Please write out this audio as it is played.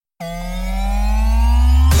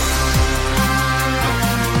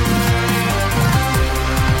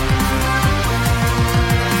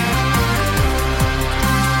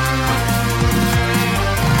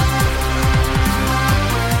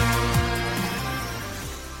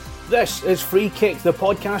This is Free Kick, the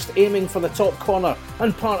podcast aiming for the top corner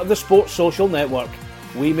and part of the Sports Social Network.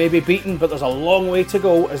 We may be beaten, but there's a long way to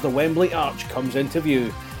go as the Wembley Arch comes into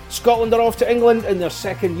view. Scotland are off to England in their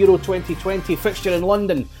second Euro 2020 fixture in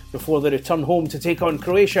London before they return home to take on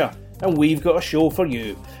Croatia, and we've got a show for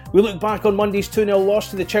you. We look back on Monday's 2-0 loss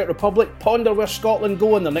to the Czech Republic, ponder where Scotland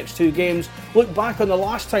go in their next two games, look back on the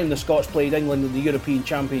last time the Scots played England in the European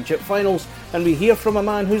Championship finals, and we hear from a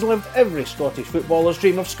man who's lived every Scottish footballer's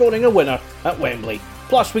dream of scoring a winner at Wembley.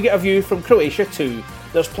 Plus we get a view from Croatia too.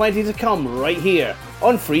 There's plenty to come right here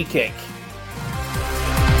on Free Kick.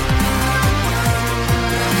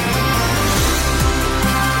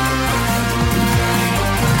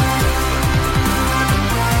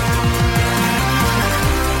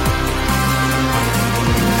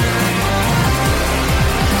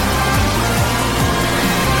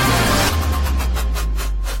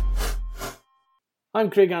 I'm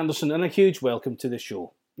Craig Anderson and a huge welcome to the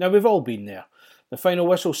show. Now we've all been there. The final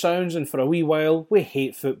whistle sounds and for a wee while we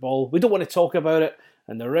hate football, we don't want to talk about it,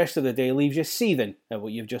 and the rest of the day leaves you seething at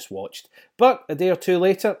what you've just watched. But a day or two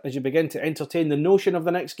later, as you begin to entertain the notion of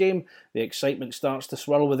the next game, the excitement starts to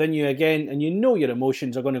swirl within you again and you know your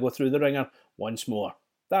emotions are going to go through the ringer once more.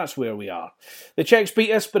 That's where we are. The Czechs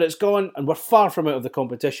beat us, but it's gone, and we're far from out of the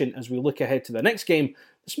competition as we look ahead to the next game,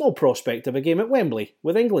 the small prospect of a game at Wembley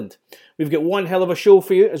with England. We've got one hell of a show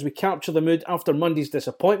for you as we capture the mood after Monday's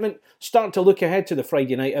disappointment, start to look ahead to the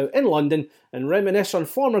Friday night out in London, and reminisce on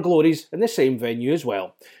former glories in the same venue as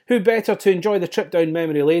well. Who better to enjoy the trip down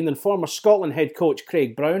memory lane than former Scotland head coach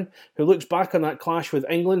Craig Brown, who looks back on that clash with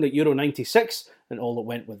England at Euro 96 and all that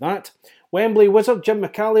went with that. Wembley wizard Jim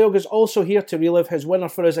McCalliog is also here to relive his winner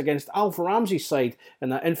for us against Alf Ramsey's side in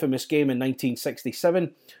that infamous game in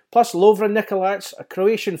 1967. Plus, Lovre Nikolac, a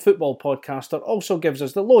Croatian football podcaster, also gives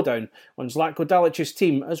us the lowdown on Zlatko Dalic's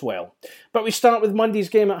team as well. But we start with Monday's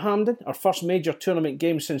game at Hampden, our first major tournament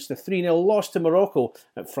game since the 3-0 loss to Morocco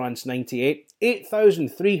at France 98.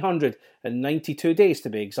 8,392 days to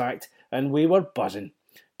be exact, and we were buzzing.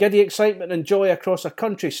 Giddy excitement and joy across a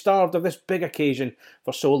country starved of this big occasion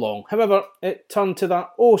for so long. However, it turned to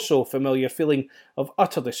that oh-so-familiar feeling of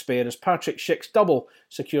utter despair as Patrick Schick's double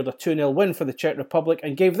secured a 2-0 win for the Czech Republic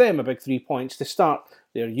and gave them a big 3 points to start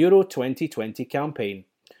their Euro 2020 campaign.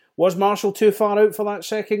 Was Marshall too far out for that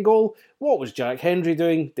second goal? What was Jack Hendry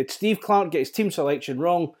doing? Did Steve Clarke get his team selection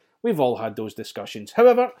wrong? We've all had those discussions.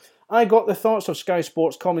 However, I got the thoughts of Sky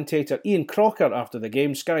Sports commentator Ian Crocker after the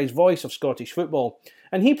game, Sky's voice of Scottish football,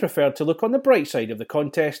 and he preferred to look on the bright side of the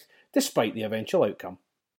contest, despite the eventual outcome.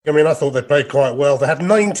 I mean, I thought they played quite well. They had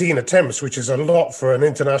 19 attempts, which is a lot for an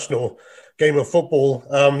international game of football.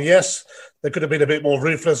 Yes, they could have been a bit more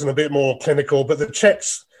ruthless and a bit more clinical, but the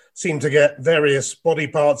Czechs seemed to get various body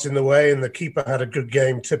parts in the way, and the keeper had a good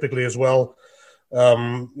game typically as well.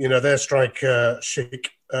 Their striker, Schick,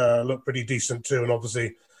 looked pretty decent too, and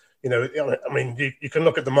obviously, you can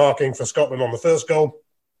look at the marking for Scotland on the first goal,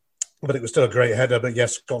 but it was still a great header. But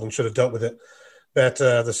yes, Scotland should have dealt with it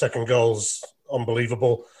better. The second goal's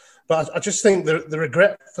unbelievable. But I just think the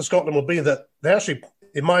regret for Scotland will be that they actually,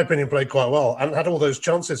 in my opinion, played quite well and had all those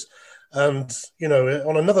chances. And,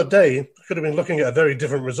 on another day, could have been looking at a very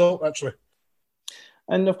different result, actually.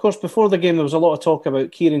 And, of course, before the game, there was a lot of talk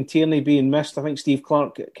about Kieran Tierney being missed. I think Steve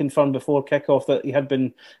Clarke confirmed before kick-off that he had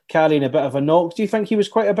been carrying a bit of a knock. Do you think he was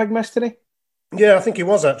quite a big miss today? Yeah, I think he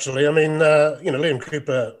was, actually. I mean, Liam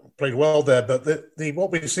Cooper played well there, but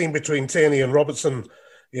what we've seen between Tierney and Robertson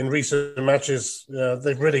in recent matches,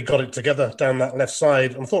 they've really got it together down that left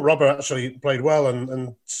side. I thought Robert actually played well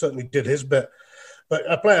and certainly did his bit.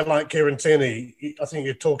 But a player like Kieran Tierney, I think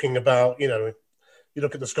you're talking about, you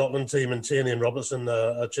look at the Scotland team and Tierney and Robertson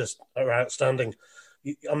are outstanding.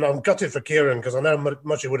 I'm gutted for Kieran because I know how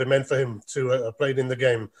much it would have meant for him to have played in the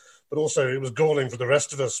game. But also it was galling for the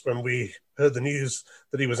rest of us when we heard the news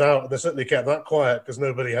that he was out. They certainly kept that quiet because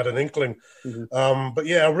nobody had an inkling. Mm-hmm. But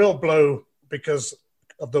yeah, a real blow because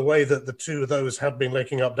of the way that the two of those have been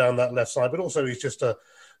linking up down that left side. But also he's just a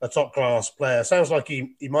top-class player. Sounds like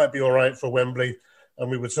he might be all right for Wembley, and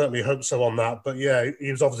we would certainly hope so on that. But yeah, he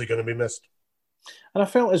was obviously going to be missed. And I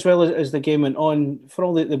felt as well as the game went on, for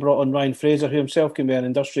all that they brought on Ryan Fraser, who himself can be an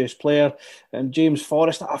industrious player, and James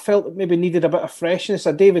Forrest, I felt it maybe needed a bit of freshness,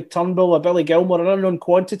 a David Turnbull, a Billy Gilmore, an unknown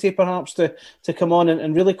quantity perhaps to come on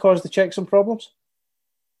and really cause the Czechs some problems.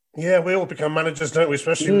 Yeah, we all become managers, don't we?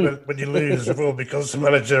 Especially when you lose, everyone becomes a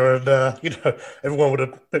manager, and everyone would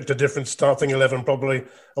have picked a different starting 11 probably.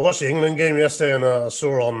 I watched the England game yesterday, and I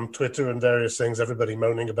saw on Twitter and various things everybody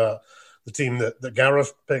moaning about the team that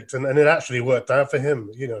Gareth picked, and it actually worked out for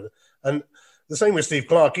him, And the same with Steve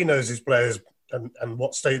Clarke. He knows his players and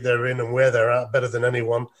what state they're in and where they're at better than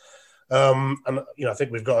anyone. And I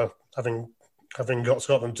think we've got having got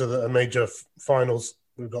Scotland to the major finals,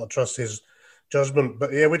 we've got to trust his judgment.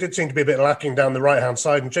 But yeah, we did seem to be a bit lacking down the right hand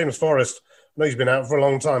side. And James Forrest, I know he's been out for a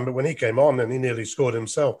long time, but when he came on and he nearly scored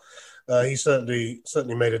himself, he certainly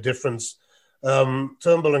made a difference.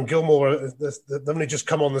 Turnbull and Gilmore, they've only just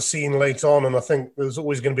come on the scene late on, and I think there's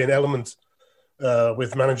always going to be an element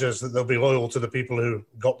with managers that they'll be loyal to the people who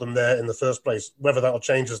got them there in the first place. Whether that'll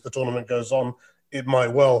change as the tournament goes on, it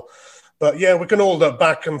might well. But yeah, we can all look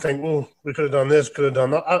back and think, we could have done this, could have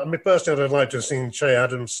done that. I mean, personally, I'd like to have seen Che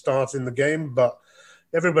Adams start in the game, but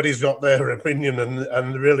everybody's got their opinion,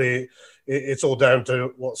 and really it's all down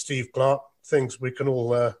to what Steve Clarke thinks. We can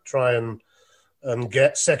all try and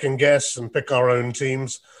get second guess and pick our own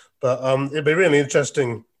teams. But it'd be really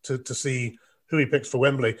interesting to see who he picks for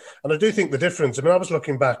Wembley. And I do think the difference, I mean, I was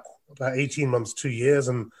looking back about 18 months, 2 years,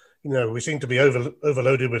 and, we seem to be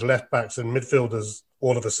overloaded with left-backs and midfielders,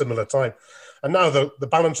 all of a similar type. And now the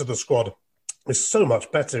balance of the squad is so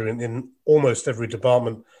much better in almost every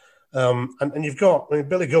department. And you've got,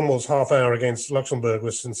 Billy Gilmore's half hour against Luxembourg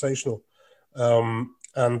was sensational. And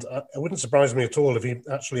it wouldn't surprise me at all if he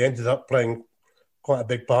actually ended up playing quite a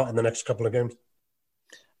big part in the next couple of games.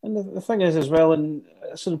 And the thing is as well, and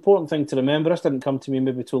it's an important thing to remember, this didn't come to me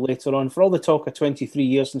maybe till later on, for all the talk of 23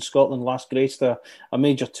 years in Scotland last graced a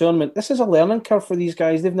major tournament, this is a learning curve for these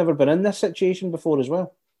guys. They've never been in this situation before as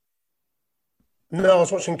well. No, I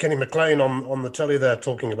was watching Kenny McLean on the telly there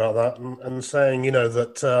talking about that and saying,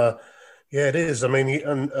 that, it is. I mean,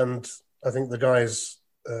 and I think the guys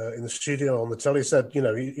in the studio on the telly said, you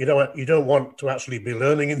don't want to actually be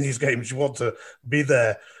learning in these games. You want to be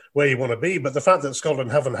there where you want to be. But the fact that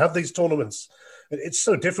Scotland haven't had these tournaments, it's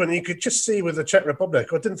so different. You could just see with the Czech Republic,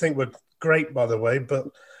 I didn't think were great, by the way, but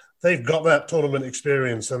they've got that tournament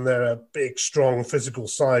experience and they're a big, strong, physical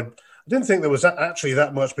side. I didn't think there was actually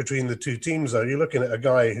that much between the two teams, though. You're looking at a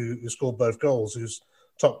guy who scored both goals, who's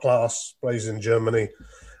top class, plays in Germany.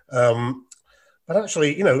 But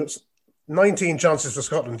actually, it's 19 chances for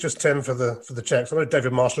Scotland, just 10 for the Czechs. I know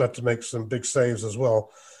David Marshall had to make some big saves as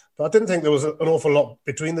well. But I didn't think there was an awful lot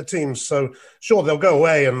between the teams. So, sure, they'll go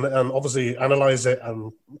away and obviously analyse it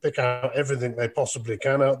and pick out everything they possibly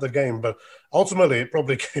can out of the game. But ultimately, it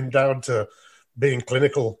probably came down to being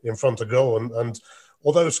clinical in front of goal. And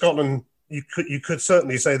although Scotland, you could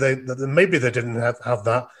certainly say that maybe they didn't have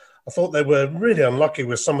that. I thought they were really unlucky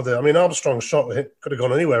with some of Armstrong's shot could have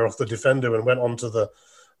gone anywhere off the defender and went onto the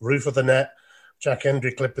roof of the net. Jack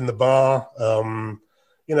Hendry clipping the bar.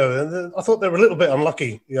 I thought they were a little bit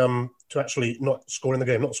unlucky to actually not score in the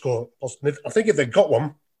game, not score. I think if they got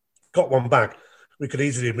one back, we could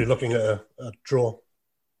easily be looking at a draw.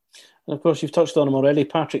 And of course, you've touched on him already.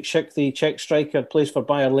 Patrick Schick, the Czech striker, plays for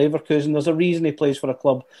Bayer Leverkusen. There's a reason he plays for a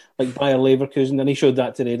club like Bayer Leverkusen, and he showed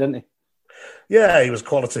that today, didn't he? Yeah, he was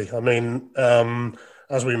quality. I mean,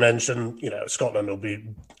 as we mentioned, Scotland will be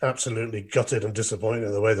absolutely gutted and disappointed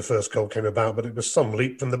in the way the first goal came about, but it was some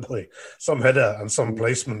leap from the boy, some header and some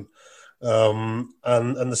placement. And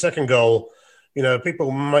the second goal,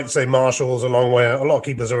 people might say Marshall's a long way out. A lot of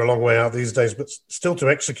keepers are a long way out these days, but still to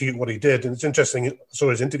execute what he did. And it's interesting, I saw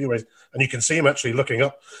his interview, and you can see him actually looking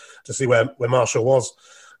up to see where Marshall was.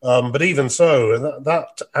 But even so,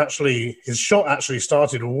 that actually, his shot actually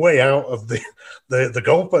started way out of the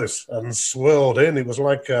goalpost and swirled in. It was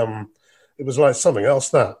like something else,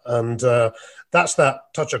 that. And that's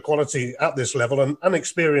that touch of quality at this level and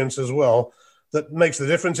experience as well that makes the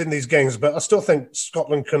difference in these games. But I still think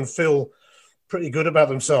Scotland can feel pretty good about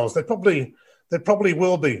themselves. They probably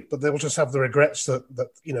will be, but they'll just have the regrets that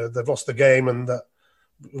they've lost the game, and that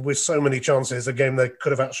with so many chances, a game they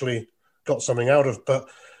could have actually got something out of. But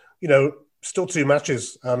still 2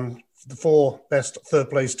 matches, and the 4 best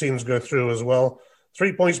third-place teams go through as well.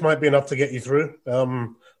 3 points might be enough to get you through.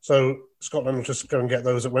 So Scotland will just go and get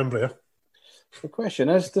those at Wembley. The question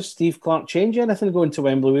is, does Steve Clarke change anything going to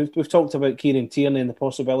Wembley? We've talked about Kieran Tierney and the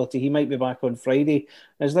possibility he might be back on Friday.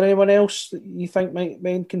 Is there anyone else that you think might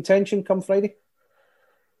be in contention come Friday?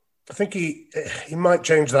 I think he might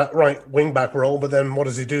change that right wing-back role, but then what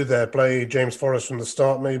does he do there? Play James Forrest from the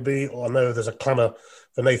start, maybe? Or I know there's a clamour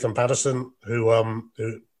for Nathan Patterson, who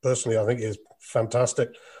personally I think is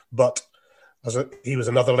fantastic, but he was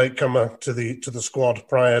another latecomer to the squad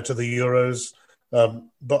prior to the Euros.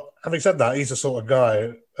 But having said that, he's the sort of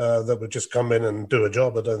guy that would just come in and do a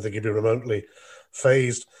job. I don't think he'd be remotely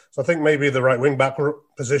phased. So I think maybe the right wing-back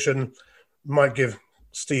position might give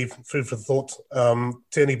Steve food for thought.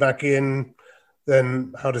 Tierney back in,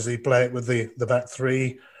 then how does he play it with the back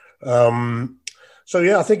three? So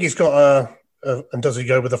yeah, I think he's got and does he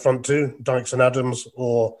go with the front two, Dykes and Adams,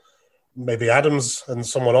 or maybe Adams and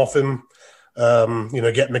someone off him.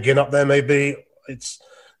 Get McGinn up there maybe.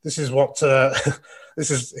 This is this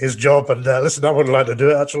is his job, and listen, I wouldn't like to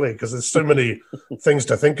do it actually because there's so many things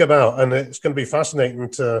to think about, and it's going to be fascinating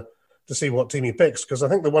to see what team he picks, because I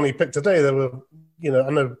think the one he picked today, there were, I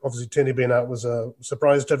know obviously Tierney being out was a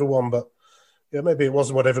surprise to everyone, but maybe it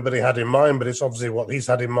wasn't what everybody had in mind, but it's obviously what he's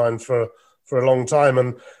had in mind for a long time,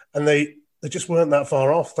 and they just weren't that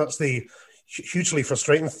far off. That's the hugely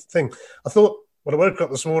frustrating thing. I thought when I woke up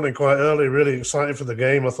this morning quite early, really excited for the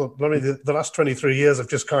game, I thought, the last 23 years have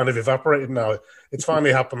just kind of evaporated now. It's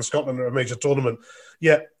finally happened, Scotland are a major tournament.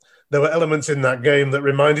 Yet there were elements in that game that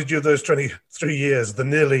reminded you of those 23 years, the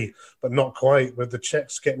nearly but not quite, with the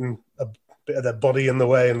Czechs getting a bit of their body in the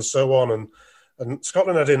way and so on. And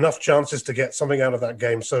Scotland had enough chances to get something out of that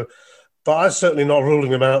game. But I'm certainly not ruling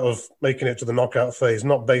them out of making it to the knockout phase,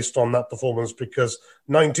 not based on that performance, because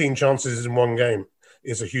 19 chances in one game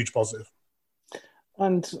is a huge positive.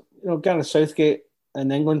 And, Gareth Southgate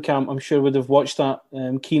in England camp, I'm sure would have watched that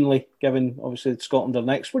keenly, given obviously Scotland are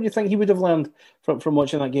next. What do you think he would have learned from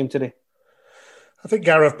watching that game today? I think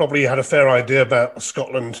Gareth probably had a fair idea about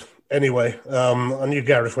Scotland anyway. I knew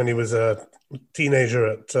Gareth when he was a teenager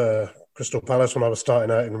at Crystal Palace when I was starting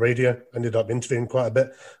out in radio. Ended up interviewing quite a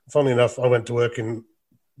bit. Funnily enough, I went to work in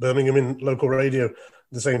Birmingham in local radio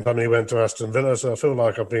at the same time he went to Aston Villa, so I feel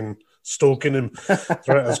like I've been stalking him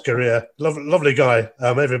throughout his career. Lovely guy.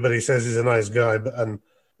 Everybody says he's a nice guy, and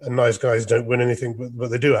nice guys don't win anything, but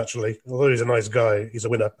they do actually. Although he's a nice guy, he's a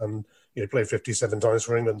winner, and he played 57 times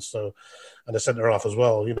for England, and a centre-half as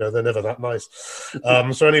well. They're never that nice.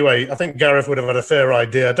 So anyway, I think Gareth would have had a fair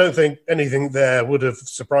idea. I don't think anything there would have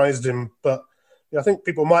surprised him, but I think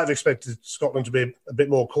people might have expected Scotland to be a bit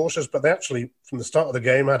more cautious, but they actually, from the start of the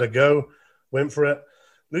game, had a go, went for it.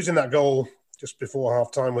 Losing that goal just before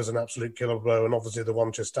half-time was an absolute killer blow, and obviously the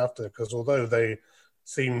one just after, because although they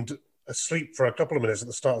seemed asleep for a couple of minutes at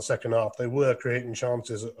the start of the second half, they were creating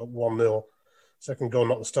chances at 1-0. Second goal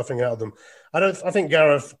knocked the stuffing out of them. I think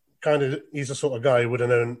Gareth he's the sort of guy who would have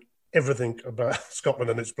known everything about Scotland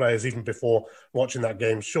and its players even before watching that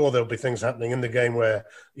game. Sure, there'll be things happening in the game where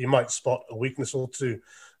you might spot a weakness or two,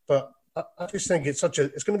 but I just think it's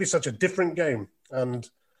going to be such a different game. And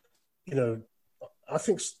I've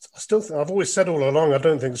always said all along, I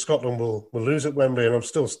don't think Scotland will lose at Wembley, and I'm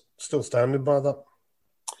still standing by that.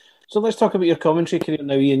 So let's talk about your commentary career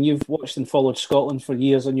now, Ian. You've watched and followed Scotland for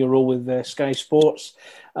years in your role with Sky Sports.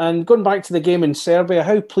 And going back to the game in Serbia,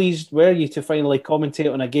 how pleased were you to finally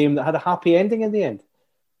commentate on a game that had a happy ending in the end?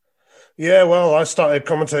 Yeah, well, I started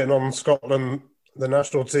commentating on Scotland, the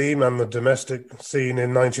national team and the domestic scene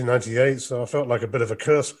in 1998, so I felt like a bit of a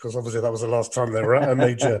curse because obviously that was the last time they were at a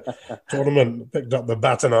major tournament. Picked up the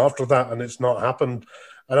baton after that, and it's not happened.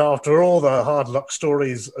 And after all the hard luck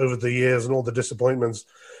stories over the years and all the disappointments,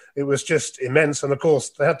 it was just immense. And of course,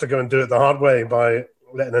 they had to go and do it the hard way by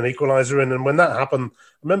letting an equaliser in. And when that happened,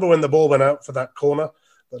 I remember when the ball went out for that corner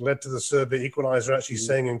that led to the Serbia equaliser, actually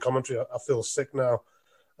saying in commentary, I feel sick now.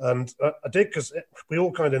 And I did, because we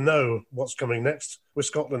all kind of know what's coming next with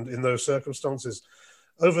Scotland in those circumstances.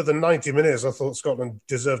 Over the 90 minutes, I thought Scotland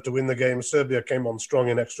deserved to win the game. Serbia came on strong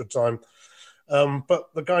in extra time.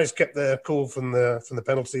 But the guys kept their cool from the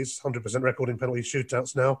penalties, 100% record in penalty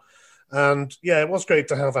shootouts now. And yeah, it was great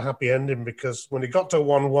to have a happy ending, because when it got to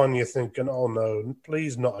 1-1, you're thinking, oh no,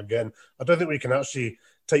 please not again. I don't think we can actually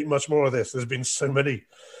take much more of this. There's been so many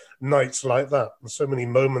nights like that and so many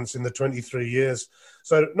moments in the 23 years.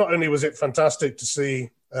 So not only was it fantastic to see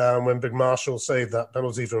when Big Marshall saved that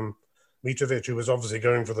penalty from Mitrovic, who was obviously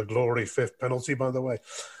going for the glory fifth penalty, by the way,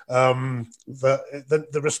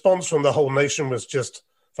 the response from the whole nation was just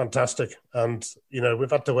fantastic. And,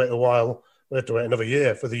 we've had to wait a while. We had to wait another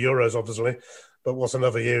year for the Euros, obviously, but what's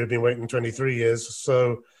another year? We've been waiting 23 years.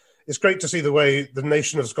 So it's great to see the way the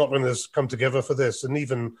nation of Scotland has come together for this, and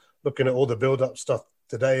even looking at all the build-up stuff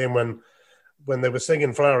today. And when they were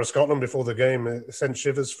singing Flower of Scotland before the game, it sent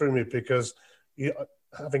shivers through me, because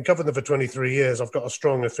having covered them for 23 years, I've got a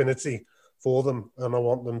strong affinity for them, and I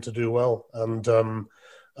want them to do well. And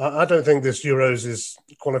I don't think this Euros is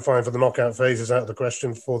qualifying for the knockout phase is out of the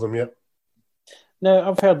question for them yet. Now,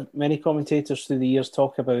 I've heard many commentators through the years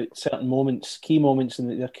talk about certain moments, key moments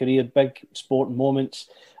in their career, big sporting moments.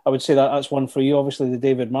 I would say that's one for you, obviously, the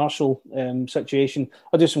David Marshall situation.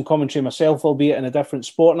 I do some commentary myself, albeit in a different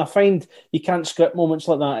sport, and I find you can't script moments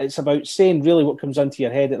like that. It's about saying really what comes into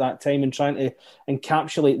your head at that time and trying to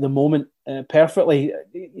encapsulate the moment perfectly.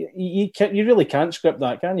 You really can't script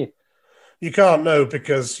that, can you? You can't, no,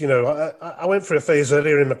 because, I went through a phase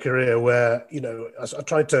earlier in my career where, you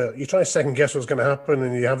try to second guess what's going to happen,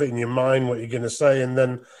 and you have it in your mind what you're going to say. And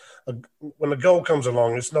then when a goal comes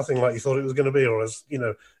along, it's nothing like you thought it was going to be, or as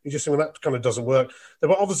you just think, well, that kind of doesn't work. There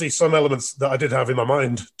were obviously some elements that I did have in my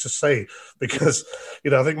mind to say, because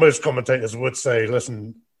I think most commentators would say,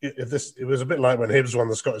 listen, it was a bit like when Hibs won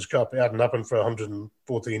the Scottish Cup. It hadn't happened for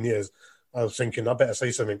 114 years. I was thinking, I better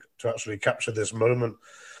say something to actually capture this moment.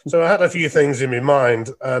 So I had a few things in my mind,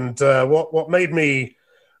 and what made me,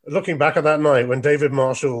 looking back at that night when David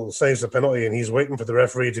Marshall saves the penalty and he's waiting for the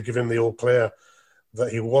referee to give him the all clear,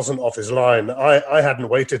 that he wasn't off his line. I hadn't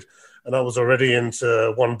waited, and I was already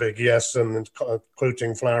into One Big Yes and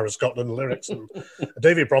quoting Flower of Scotland lyrics. And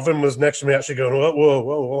Davy Provan was next to me actually going,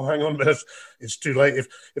 whoa, hang on a minute. It's too late.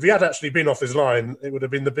 If he had actually been off his line, it would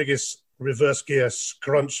have been the biggest reverse gear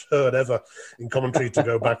scrunch heard ever in commentary to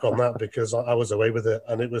go back on that, because I was away with it.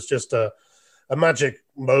 And it was just a magic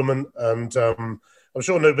moment. And I'm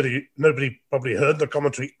sure nobody probably heard the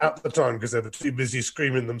commentary at the time because they were too busy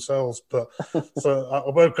screaming themselves. But so I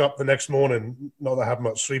woke up the next morning, not that I had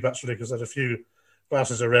much sleep actually, because I had a few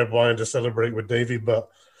glasses of red wine to celebrate with Davey, but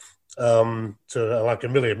to like a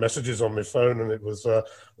million messages on my phone, and it was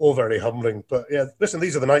all very humbling. But yeah, listen,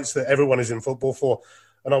 these are the nights that everyone is in football for,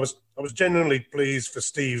 and I was genuinely pleased for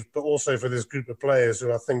Steve, but also for this group of players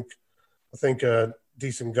who I think are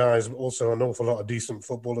decent guys, but also an awful lot of decent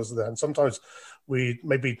footballers there. And sometimes we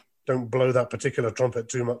maybe don't blow that particular trumpet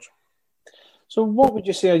too much. So what would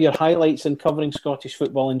you say are your highlights in covering Scottish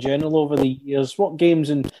football in general over the years? What games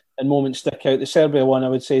and moments stick out? The Serbia one, I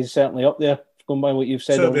would say, is certainly up there, going by what you've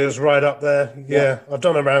said. Serbia's right up there, yeah. I've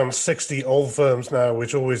done around 60 old firms now,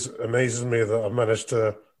 which always amazes me that I've managed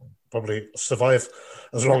to probably survive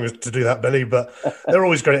as long as to do that many, but they're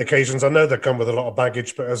always great occasions. I know they come with a lot of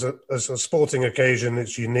baggage, but as a sporting occasion,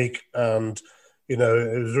 it's unique. And, it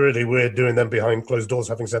was really weird doing them behind closed doors,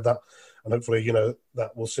 having said that. And hopefully,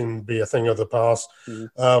 that will soon be a thing of the past.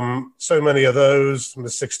 Mm-hmm. So many of those, the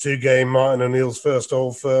 6-2 game, Martin O'Neill's first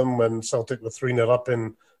Old Firm, when Celtic were 3-0 up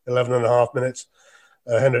in 11 and a half minutes.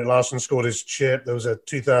 Henrik Larsson scored his chip. There was a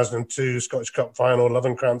 2002 Scottish Cup final,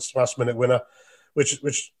 Lovenkrands last-minute winner, which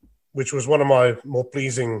was one of my more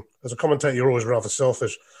pleasing. As a commentator, you're always rather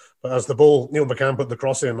selfish. But as the ball, Neil McCann put the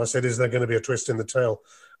cross in, I said, is there going to be a twist in the tail?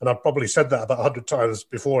 And I've probably said that about 100 times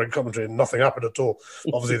before in commentary, and nothing happened at all.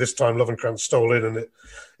 Obviously, this time Lovenkrands stole in, and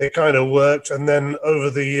it kind of worked. And then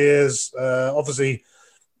over the years, obviously,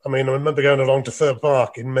 I remember going along to Fir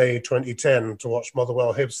Park in May 2010 to watch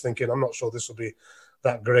Motherwell Hibs, thinking, I'm not sure this will be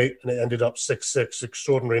that great. And it ended up 6-6,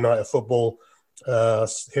 extraordinary night of football.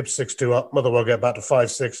 Hibs 6-2 up, Motherwell get back to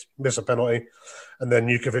 5-6, miss a penalty, and then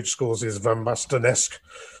Jukovic scores his Van Basten-esque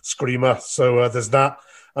screamer. So there's that.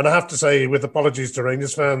 And I have to say, with apologies to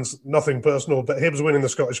Rangers fans, nothing personal, but Hibs winning the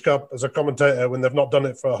Scottish Cup as a commentator when they've not done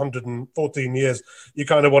it for 114 years, you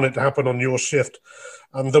kind of want it to happen on your shift.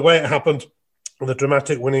 And the way it happened, the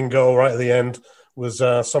dramatic winning goal right at the end, was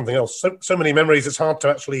something else. So many memories, it's hard to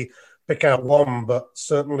actually pick out one, but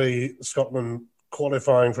certainly Scotland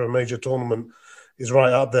qualifying for a major tournament is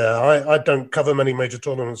right up there. I don't cover many major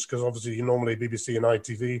tournaments because obviously normally BBC and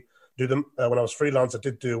ITV do them. When I was freelance, I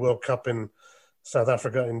did do a World Cup in South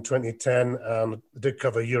Africa in 2010, and I did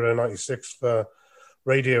cover Euro 96 for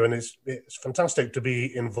radio, and it's fantastic to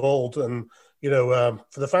be involved. And,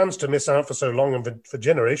 for the fans to miss out for so long and for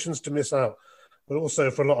generations to miss out, but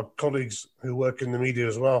also for a lot of colleagues who work in the media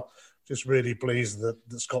as well, just really pleased that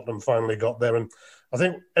Scotland finally got there. And I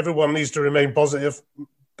think everyone needs to remain positive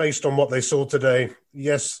based on what they saw today.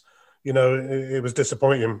 Yes, it was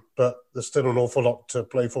disappointing, but there's still an awful lot to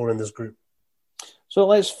play for in this group. So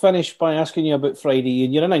let's finish by asking you about Friday.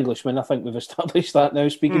 And you're an Englishman. I think we've established that now.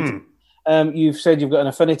 Speaking to you've said you've got an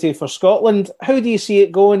affinity for Scotland. How do you see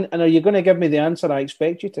it going? And are you going to give me the answer I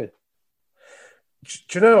expect you to?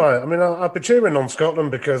 Do you know, I've been cheering on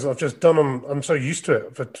Scotland because I've just done them. I'm so used to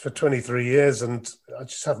it for 23 years, and I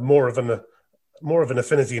just have more of an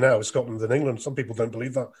affinity now with Scotland than England. Some people don't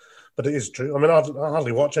believe that, but it is true. I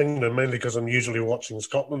hardly watch England, mainly because I'm usually watching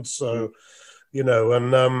Scotland. So,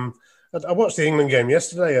 and I watched the England game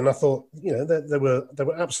yesterday, and I thought, they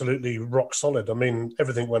were absolutely rock solid.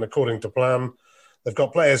 Everything went according to plan. They've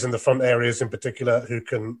got players in the front areas in particular who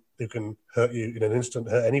can hurt you in an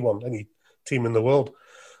instant, hurt anyone, any team in the world.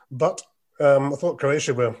 But I thought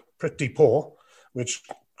Croatia were pretty poor, which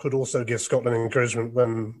could also give Scotland encouragement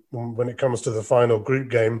when it comes to the final group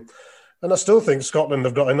game. And I still think Scotland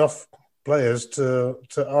have got enough players to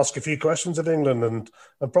ask a few questions of England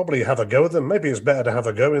and probably have a go at them. Maybe it's better to have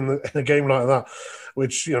a go in a game like that,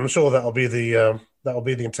 which I'm sure that'll be the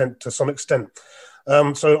intent to some extent.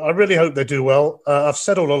 So I really hope they do well. I've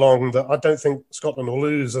said all along that I don't think Scotland will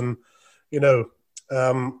lose, and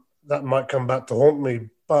that might come back to haunt me.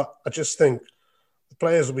 But I just think the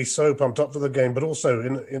players will be so pumped up for the game, but also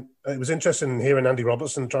it was interesting hearing Andy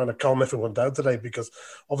Robertson trying to calm everyone down today, because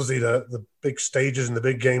obviously the big stages and the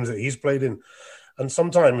big games that he's played in, and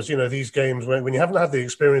sometimes, you know, these games when you haven't had the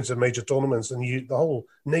experience of major tournaments and the whole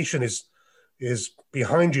nation is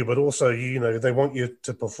behind you, but also you know they want you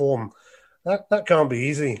to perform. That can't be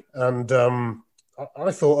easy. And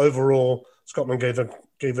I thought overall Scotland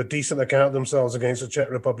gave a decent account of themselves against the Czech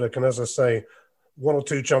Republic, and as I say, one or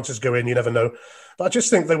two chances go in, you never know. But I just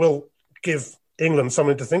think they will give England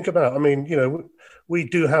something to think about. I mean, you know, we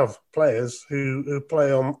do have players who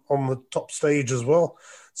play on the top stage as well.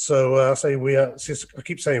 So I say I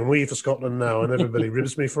keep saying we for Scotland now, and everybody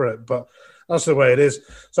ribs me for it, but that's the way it is.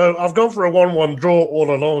 So I've gone for a 1-1 draw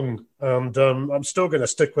all along, and I'm still going to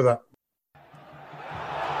stick with that.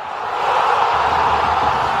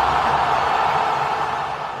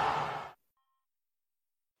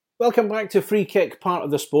 Welcome back to Free Kick, part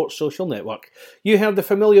of the Sports Social Network. You heard the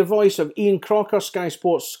familiar voice of Ian Crocker, Sky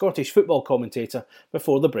Sports Scottish football commentator,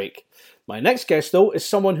 before the break. My next guest, though, is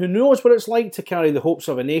someone who knows what it's like to carry the hopes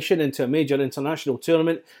of a nation into a major international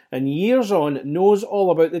tournament, and years on knows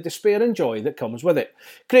all about the despair and joy that comes with it.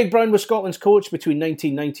 Craig Brown was Scotland's coach between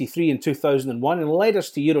 1993 and 2001 and led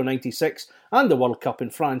us to Euro 96 and the World Cup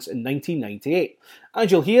in France in 1998.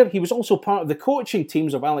 As you'll hear, he was also part of the coaching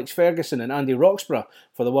teams of Alex Ferguson and Andy Roxburgh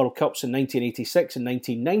for the World Cups in 1986 and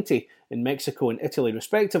 1990 in Mexico and Italy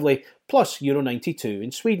respectively, plus Euro 92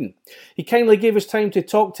 in Sweden. He kindly gave us time to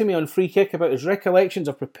talk to me on Free Kick about his recollections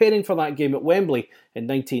of preparing for that game at Wembley in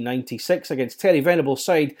 1996 against Terry Venable's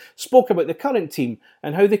side, spoke about the current team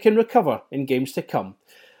and how they can recover in games to come.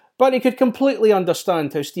 But he could completely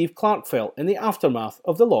understand how Steve Clarke felt in the aftermath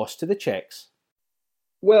of the loss to the Czechs.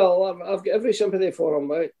 Well, I've got every sympathy for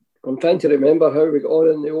him. I'm trying to remember how we got on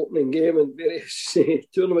in the opening game in various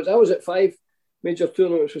tournaments. I was at 5 major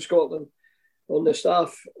tournaments for Scotland on the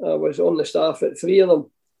staff. I was on the staff at 3 of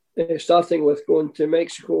them, starting with going to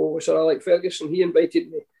Mexico with Sir Alex Ferguson. He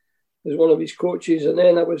invited me as one of his coaches. And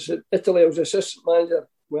then I was at Italy. I was assistant manager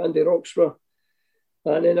with Andy Roxburgh.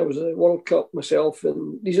 And then I was at the World Cup myself.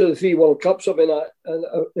 And these are the 3 World Cups I've been at. And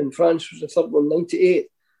in France was the third one, 98.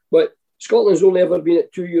 But Scotland's only ever been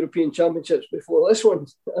at 2 European Championships before this one.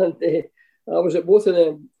 And I was at both of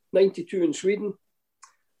them, 92 in Sweden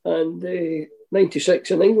and 96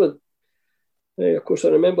 in England. Of course, I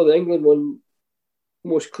remember the England one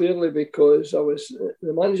most clearly because I was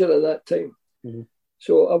the manager at that time. Mm-hmm.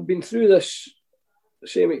 So I've been through this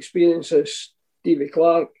same experience as Steve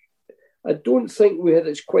Clarke. I don't think we had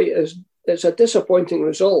it's a disappointing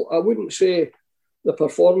result. I wouldn't say the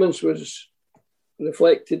performance was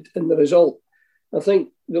reflected in the result. I think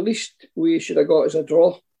the least we should have got is a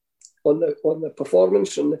draw on the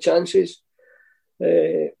performance and the chances.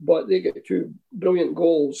 But they got 2 brilliant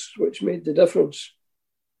goals, which made the difference.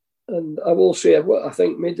 And I will say what I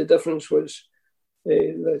think made the difference was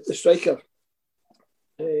the striker.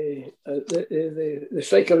 The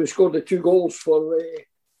striker who scored the 2 goals for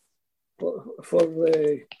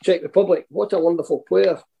Czech Republic. What a wonderful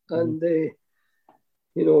player. And,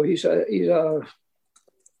 you know, he's a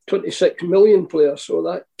 26 million player. So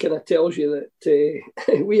that kind of tells you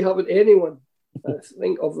that we haven't anyone, I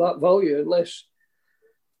think, of that value unless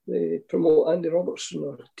they promote Andy Robertson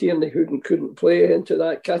or Tierney, who couldn't play into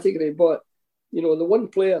that category. But, you know, the one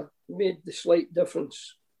player made the slight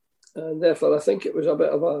difference. And therefore, I think it was a bit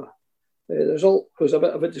of the result was a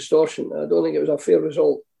bit of a distortion. I don't think it was a fair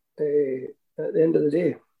result at the end of the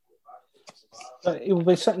day. But he'll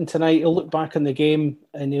be sitting tonight, he'll look back on the game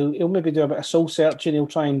and he'll maybe do a bit of soul searching. He'll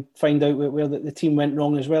try and find out where the team went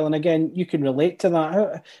wrong as well. And again, you can relate to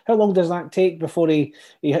that. How long does that take before he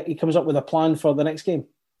comes up with a plan for the next game?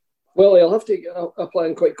 Well, he'll have to get a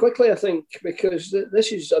plan quite quickly, I think, because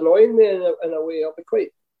this is annoying me in a way. I'll be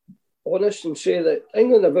quite honest and say that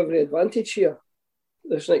England have every advantage here,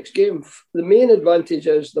 this next game. The main advantage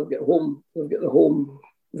is they've got the home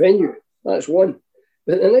venue. That's one.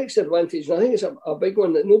 But the next advantage, and I think it's a big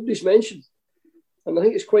one that nobody's mentioned, and I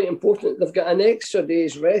think it's quite important, they've got an extra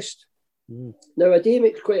day's rest. Now, a day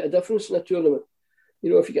makes quite a difference in a tournament.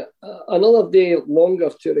 You know, if you get another day longer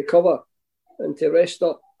to recover and to rest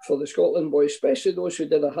up for the Scotland boys, especially those who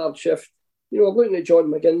did a hard shift. You know, I'm looking at John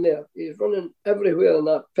McGinn there. He's running everywhere on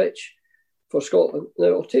that pitch for Scotland. Now,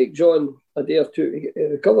 it'll take John a day or two to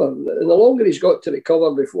recover. And the longer he's got to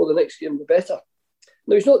recover before the next game, the better.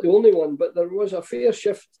 Now, he's not the only one, but there was a fair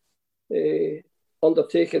shift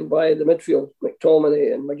undertaken by the midfield,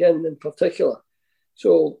 McTominay and McGinn in particular.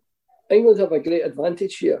 So England have a great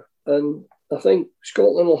advantage here. And I think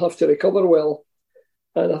Scotland will have to recover well.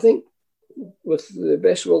 And I think with the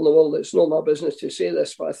best will in the world, it's not my business to say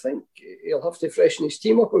this, but I think he'll have to freshen his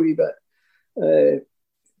team up a wee bit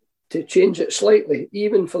to change it slightly,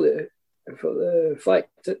 even for the fact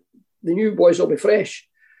that the new boys will be fresh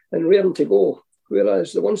and raring to go,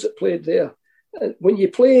 whereas the ones that played there, when you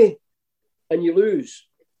play and you lose,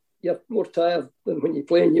 you're more tired than when you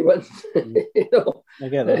play and you win. You know, I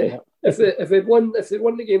get that. Yeah. If they won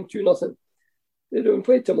the game 2-0, they'd have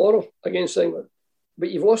played tomorrow against England.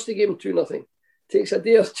 But you've lost the game 2-0. It takes a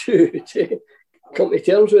day or two to come to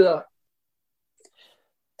terms with that.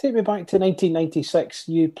 Take me back to 1996.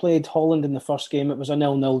 You played Holland in the first game. It was a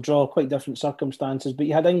 0-0 draw, quite different circumstances, but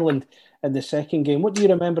you had England in the second game. What do you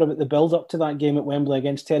remember about the build-up to that game at Wembley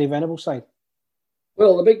against Terry Venable's side?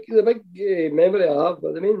 Well, the big memory I have,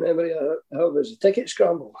 but the main memory I have is the ticket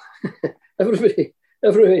scramble. Everybody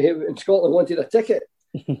in Scotland wanted a ticket,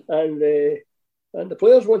 and the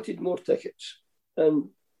players wanted more tickets. And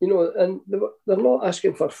they're not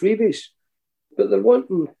asking for freebies, but they're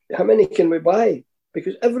wanting how many can we buy,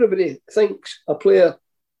 because everybody thinks a player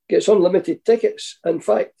gets unlimited tickets. In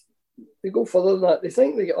fact, they go further than that. They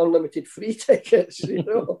think they get unlimited free tickets,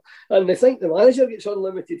 and they think the manager gets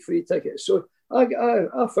unlimited free tickets. So I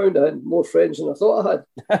found I had more friends than I thought I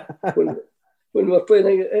had when we were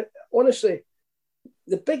playing. Honestly,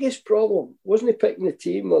 the biggest problem wasn't picking the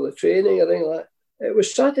team or the training or anything like that. It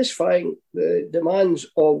was satisfying the demands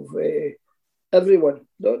of everyone,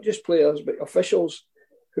 not just players, but officials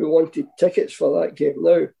who wanted tickets for that game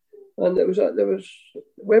now. And there was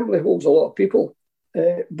Wembley holds a lot of people,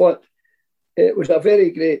 but it was a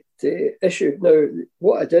very great issue. Now,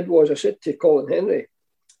 what I did was I said to Colin Henry,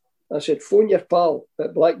 I said, phone your pal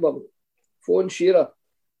at Blackburn, phone Shearer,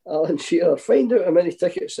 Alan Shearer, find out how many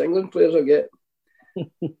tickets England players are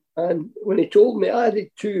getting. And when he told me, I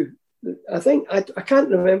did 2. I think, I can't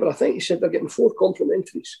remember, I think he said they're getting 4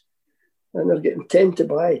 complimentaries and they're getting 10 to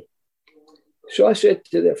buy. So I said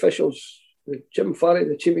to the officials, Jim Farry,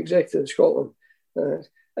 the chief executive of Scotland,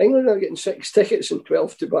 England are getting 6 tickets and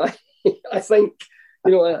 12 to buy. I think, I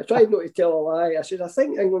tried not to tell a lie. I said, I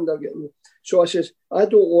think England are getting... So I says, I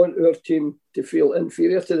don't want our team to feel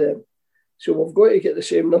inferior to them. So we've got to get the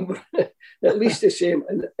same number, at least the same.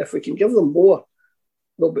 And if we can give them more,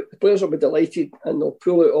 the players will be delighted and they'll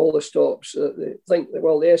pull out all the stops. They think that,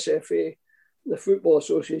 well, the SFA, the Football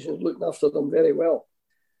Association, is looking after them very well.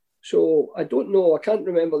 So I don't know, I can't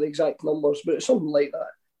remember the exact numbers, but it's something like that.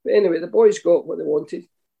 But anyway, the boys got what they wanted.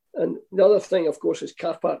 And the other thing, of course, is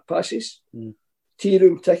car park passes, tea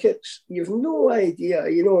room tickets. You've no idea,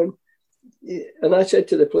 And I said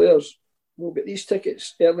to the players, we'll get these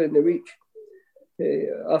tickets early in the week.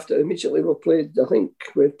 After immediately we played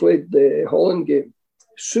the Holland game.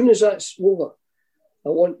 As soon as that's over, I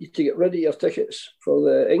want you to get rid of your tickets for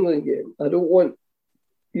the England game. I don't want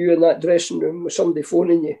you in that dressing room with somebody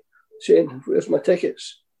phoning you saying, where's my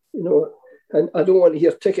tickets? And I don't want to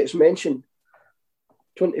hear tickets mentioned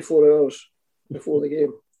 24 hours before the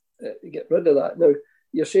game. Get rid of that. Now,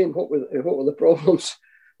 you're saying what were the problems?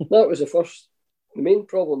 That was the first. The main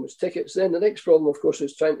problem was tickets. Then the next problem, of course,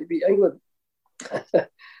 is trying to beat England.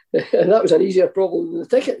 And that was an easier problem than the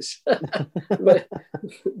tickets. but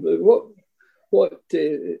what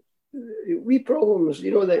wee problems,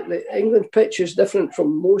 the England pitch is different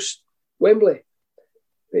from most Wembley.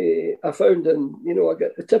 I found, and I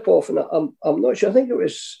got the tip off, and I'm not sure. I think it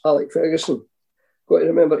was Alec Ferguson. Got to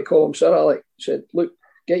remember to call him Sir Alec. Said, look,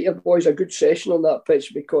 get your boys a good session on that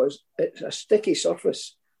pitch because it's a sticky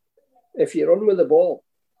surface. If you run with the ball,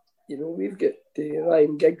 we've got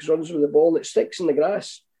Ryan Giggs runs with the ball and it sticks in the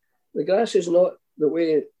grass. The grass is not the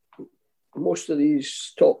way most of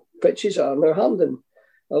these top pitches are. Now, Hampden,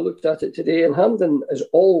 I looked at it today, and Hampden is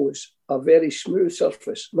always a very smooth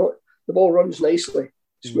surface. Not the ball runs nicely,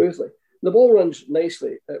 smoothly. The ball runs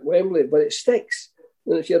nicely at Wembley, but it sticks.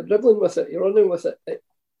 And if you're dribbling with it, you're running with it,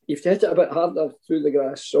 you have to hit it a bit harder through the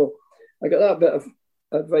grass. So I got that bit of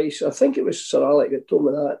advice. I think it was Sir Alec that told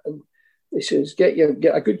me that. And he says, get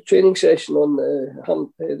a good training session on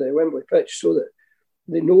the Wembley pitch so that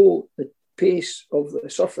they know the pace of the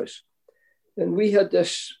surface. And we had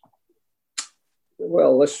this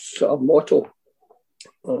sort of motto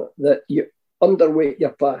that you underweight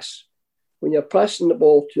your pass. When you're passing the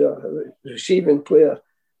ball to a receiving player,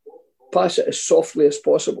 pass it as softly as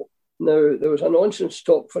possible. Now, there was a nonsense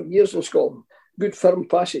talk for years in Scotland. Good firm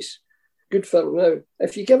passes. Good firm. Now,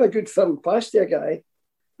 if you give a good firm pass to a guy,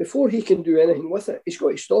 before he can do anything with it, he's got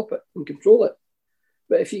to stop it and control it.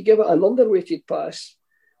 But if you give it an underweighted pass,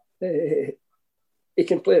 he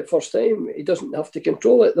can play it first time. He doesn't have to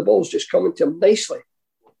control it. The ball's just coming to him nicely.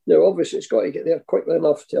 Now, obviously, it's got to get there quickly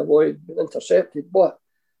enough to avoid being intercepted. But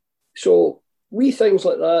So wee things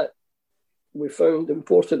like that we found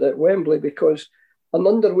important at Wembley, because an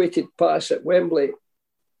underweighted pass at Wembley,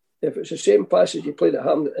 if it's the same pass as you played at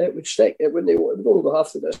Hampden, it would stick. It would only go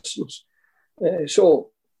half the distance.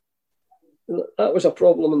 So that was a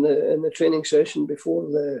problem in the training session before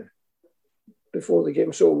the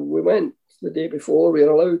game. So we went the day before. We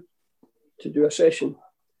were allowed to do a session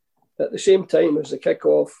at the same time as the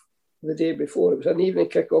kick-off the day before. It was an evening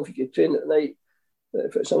kick-off. You could train at night.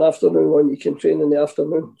 If it's an afternoon one, you can train in the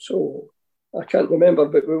afternoon. So I can't remember,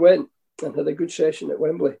 but we went and had a good session at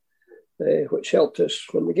Wembley, which helped us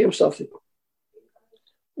when the game started.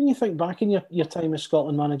 When you think back in your time as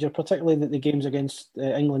Scotland manager, particularly the games against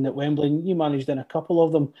England at Wembley, you managed in a couple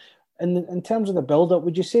of them. In terms of the build-up,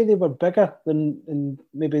 would you say they were bigger than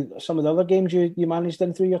maybe some of the other games you managed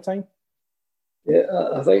in through your time? Yeah,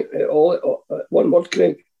 I think one word,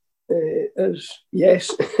 Craig, is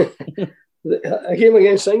yes. A game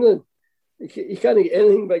against England, you can't get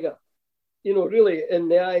anything bigger. Really, in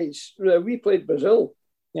the eyes. We played Brazil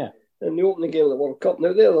in the opening game of the World Cup.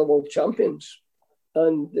 Now, they're the world champions.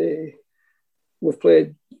 And we've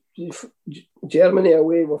played Germany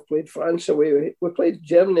away, we've played France away. We played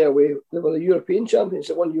Germany away. They were the European champions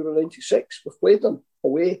that won Euro 96. We've played them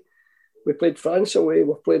away. We played France away.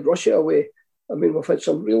 We've played Russia away. I mean, we've had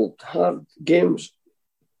some real hard games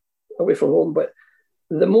away from home, but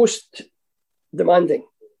the most demanding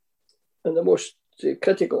and the most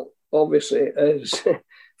critical, obviously, is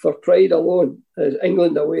for pride alone, is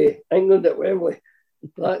England away, England at Wembley.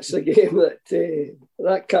 That's the game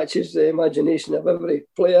that catches the imagination of every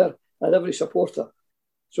player and every supporter.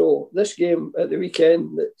 So this game at the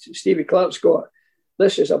weekend that Stevie Clarke's got,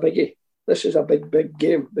 this is a biggie. This is a big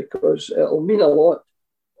game, because it'll mean a lot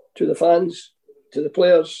to the fans, to the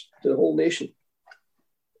players, to the whole nation.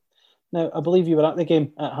 Now, I believe you were at the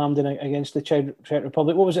game at Hampden against the Czech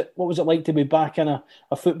Republic. What was it like to be back in a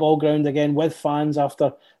football ground again with fans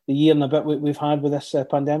after the year and a bit we've had with this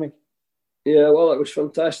pandemic? Yeah, well, it was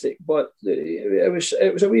fantastic, but it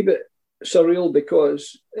was a wee bit surreal,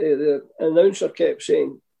 because the announcer kept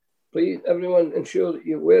saying, "Please, everyone, ensure that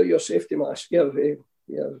you wear your safety mask. Your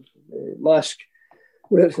mask,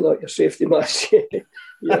 not your safety mask,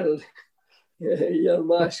 your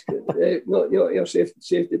mask, not your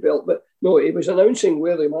safety belt." But no, he was announcing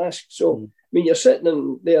wear the mask. So I mean, you're sitting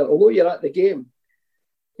in there, although you're at the game,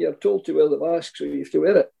 you're told to wear the mask, so you have to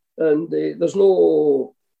wear it, and there's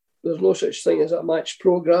no such thing as a match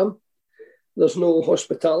programme. There's no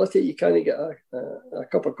hospitality. You can't get a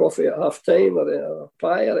cup of coffee at half time or a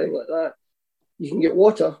pie or anything like that. You can get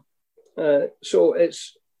water. So it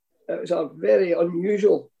was a very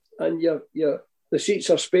unusual, and the seats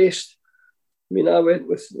are spaced. I mean, I went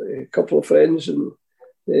with a couple of friends, and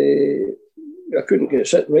I couldn't get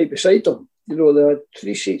sitting right beside them. They had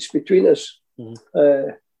 3 seats between us.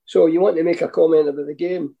 Mm-hmm. So you want to make a comment about the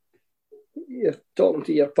game, you're talking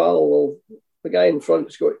to your pal. Well, the guy in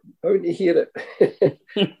front's got, how do you hear it?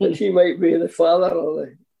 And he might be the father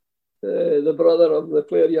or the brother of the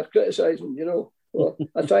player you're criticising, Well,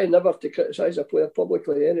 I try never to criticise a player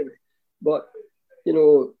publicly anyway. But,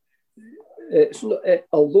 it's not,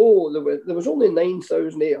 although there was only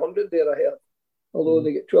 9,800 there, I heard. Although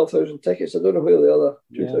they get 12,000 tickets. I don't know where the other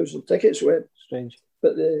 2,000 tickets went. Strange.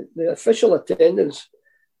 But the official attendance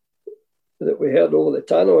that we heard over the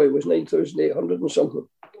tannoy was 9,800 and something.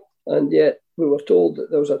 And yet we were told that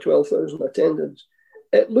there was a 12,000 attendance.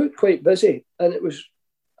 It looked quite busy, and it was,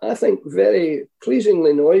 I think, very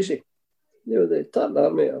pleasingly noisy. The Tartan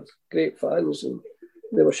Army are great fans, and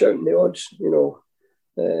they were shouting the odds,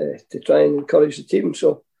 to try and encourage the team.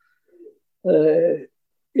 So,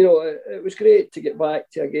 it was great to get back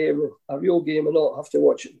to a real game, and not have to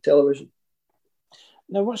watch it on television.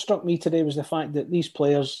 Now, what struck me today was the fact that these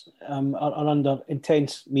players are under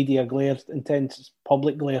intense media glare, intense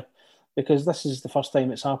public glare, because this is the first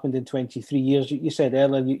time it's happened in 23 years. You said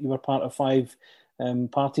earlier you were part of 5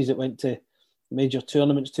 parties that went to major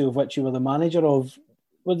tournaments, 2 of which you were the manager of.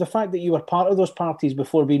 Was the fact that you were part of those parties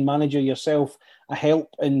before being manager yourself a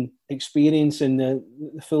help in experiencing the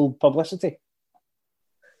full publicity?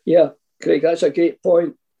 Yeah, Craig, that's a great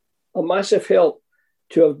point. A massive help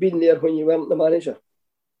to have been there when you weren't the manager.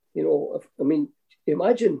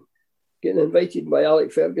 Imagine getting invited by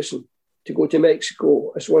Alec Ferguson to go to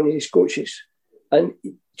Mexico as one of his coaches, and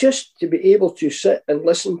just to be able to sit and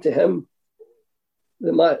listen to him,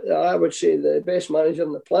 I would say the best manager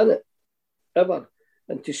on the planet ever,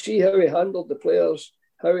 and to see how he handled the players,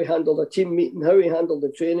 how he handled a team meeting, how he handled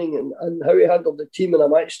the training, and how he handled the team on a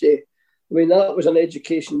match day. I mean, that was an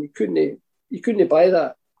education. You couldn't buy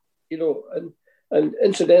that, And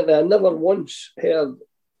incidentally, I never once heard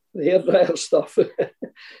the hairdryer stuff.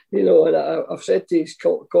 And I've said to his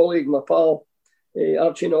colleague, my pal,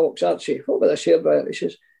 Archie Knox, Archie, what about this hairdryer? He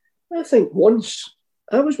says, I think once,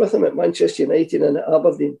 I was with him at Manchester United and at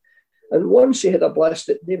Aberdeen, and once he had a blast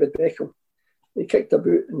at David Beckham. He kicked a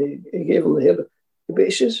boot and he gave him the hairdryer. But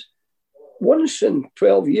he says, once in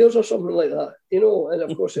 12 years or something like that, and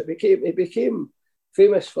of course he became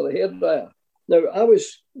famous for the hairdryer. Now, I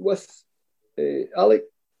was with Alec,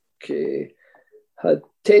 had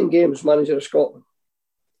 10 games manager of Scotland.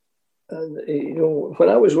 And, when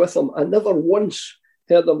I was with him, I never once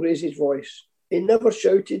heard him raise his voice. He never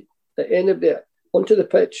shouted at anybody onto the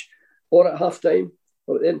pitch or at half-time.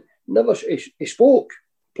 Or then never. He spoke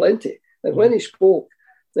plenty. And when he spoke,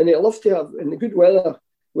 then he loved to have, in the good weather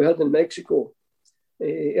we had in Mexico,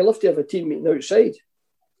 he loved to have a team meeting outside.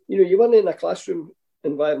 You weren't in a classroom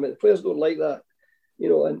environment. The players don't like that.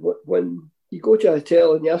 And when you go to a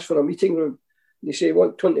hotel and you ask for a meeting room, you say you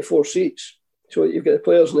want 24 seats, so you've got the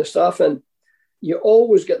players and the staff in, you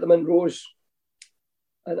always get them in rows.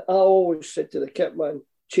 And I always said to the kit man,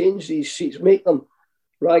 change these seats, make them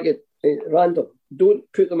ragged, random.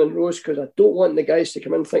 Don't put them in rows, because I don't want the guys to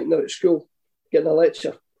come in thinking they're at school getting a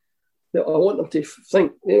lecture. I want them to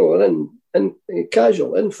think, we're in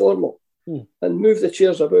casual, informal, and move the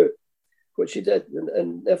chairs about, which he did.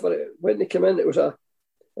 And therefore, when they came in, it was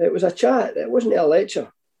a chat. It wasn't a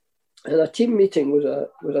lecture. And a team meeting was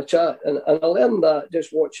a chat. And I learned that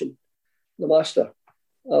just watching the master.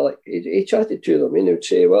 He chatted to them, and he would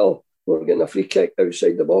say, well, we're getting a free kick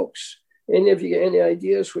outside the box. Any of you get any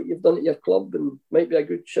ideas what you've done at your club and might be a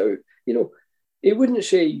good shout? He wouldn't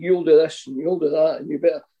say, you'll do this and you'll do that and you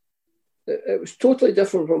better. It was totally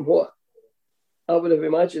different from what I would have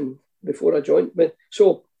imagined before I joined. But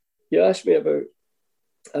so you asked me about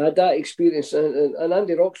that experience, and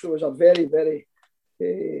Andy Roxburgh was a very, very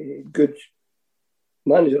good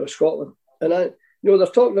manager of Scotland. And they're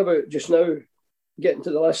talking about just now getting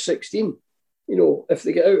to the last 16. If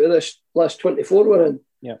they get out of this last 24 we're in.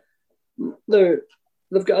 Yeah. Now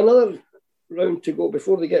they've got another round to go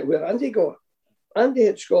before they get where Andy got. Andy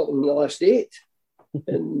had Scotland in the last 8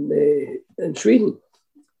 in Sweden,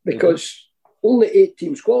 because only 8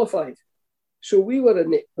 teams qualified. So we were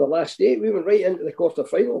in the last 8. We went right into the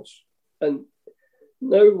quarterfinals, and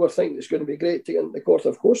now we're thinking it's going to be great to get into the quarter.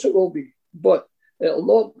 Of course it will be, but it'll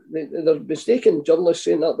not. They're mistaken journalists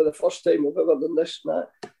saying that by the first time we've ever done this and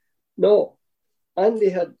that. No, Andy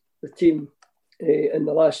had the team in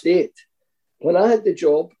the last 8. When I had the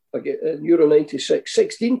job in Euro 96,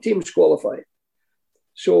 16 teams qualified.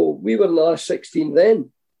 So we were in the last 16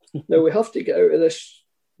 then. Now we have to get out of this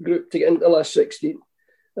group to get into the last 16.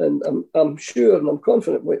 And I'm sure, and I'm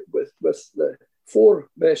confident with the 4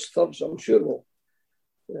 best thirds, I'm sure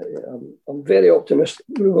I'm very optimistic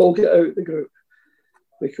we will get out of the group,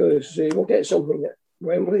 because we'll get something at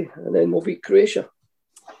Wembley and then we'll beat Croatia.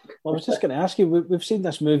 Well, I was just going to ask you, we've seen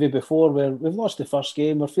this movie before where we've lost the first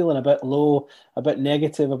game, we're feeling a bit low, a bit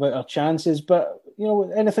negative about our chances, but,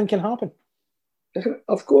 anything can happen.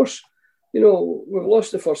 Of course, we've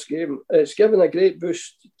lost the first game. It's given a great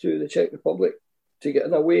boost to the Czech Republic to get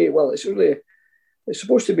in away. Well, it's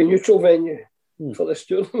supposed to be a neutral venue for this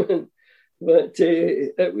tournament, but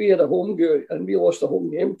we had a home go and we lost a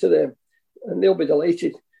home game to them, and they'll be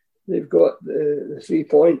delighted. They've got the 3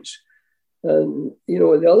 points. And,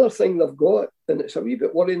 the other thing they've got, and it's a wee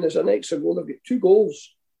bit worrying, is an extra goal. They've got 2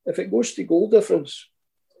 goals. If it goes to goal difference,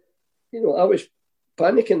 I was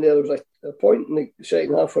panicking there. There was a point in the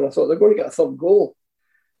second half when I thought they're going to get a third goal.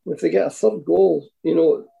 And if they get a third goal,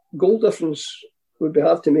 goal difference would be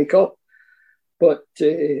hard to make up. But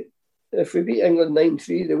if we beat England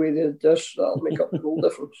 9-3 the way they did this, that'll make up the goal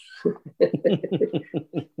difference.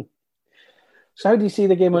 So how do you see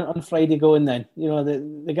the game on Friday going then?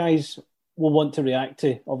 The guys will want to react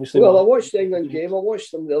to, obviously. Well, I watched the England game. I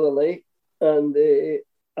watched them the other night, and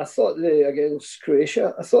I thought against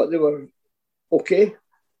Croatia, I thought they were okay,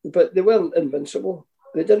 but they weren't invincible.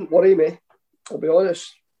 They didn't worry me, I'll be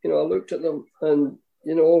honest. I looked at them, and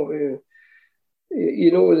the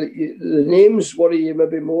names worry you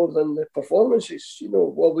maybe more than the performances.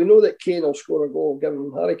 Well, we know that Kane will score a goal,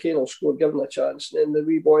 Harry Kane will score, given a chance, and then the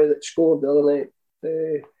wee boy that scored the other night,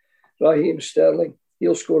 Raheem Sterling,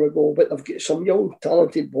 he'll score a goal. But they've got some young,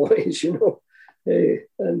 talented boys,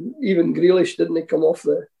 and even Grealish didn't come off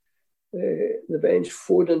the bench.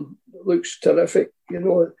 Foden looks terrific,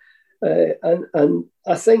 and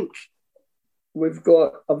I think we've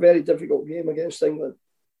got a very difficult game against England,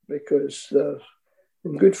 because they're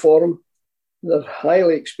in good form, they're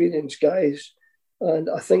highly experienced guys, and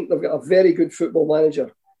I think they've got a very good football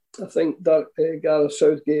manager. I think Gareth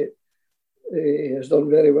Southgate has done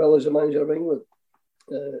very well as a manager of England.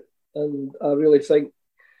 And I really think,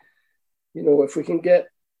 if we can get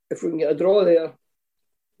a draw there,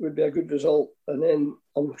 would be a good result. And then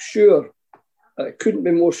I'm sure, I couldn't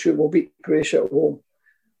be more sure we'll beat Croatia at home,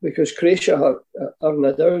 because Croatia are in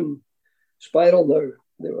a down spiral now.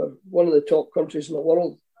 They were one of the top countries in the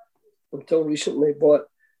world until recently, but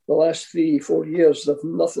the last 3-4 years they've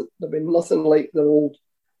been nothing like their old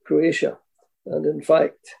Croatia. And in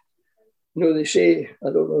fact, they say, I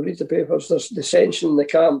don't know, read the papers, there's dissension in the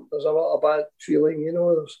camp, there's a lot of bad feeling,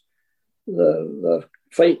 they're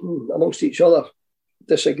fighting amongst each other,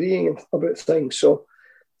 disagreeing about things. So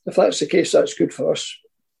if that's the case, that's good for us.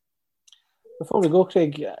 Before we go,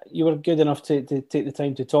 Craig, you were good enough to take the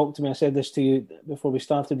time to talk to me. I said this to you before we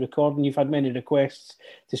started recording. You've had many requests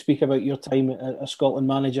to speak about your time as Scotland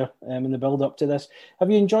manager in the build-up to this.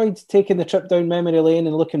 Have you enjoyed taking the trip down memory lane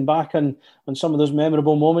and looking back on some of those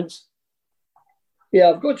memorable moments?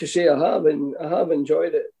 Yeah, I've got to say I have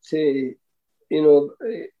enjoyed it.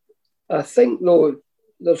 I think, though,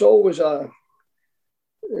 there's always it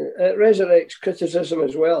resurrects criticism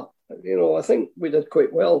as well. I think we did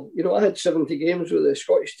quite well. I had 70 games with the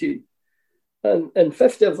Scottish team, and in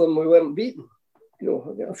 50 of them we weren't beaten. I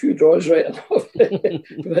got a few draws right enough.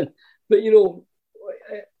 but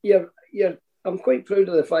I'm quite proud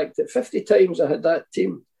of the fact that 50 times I had that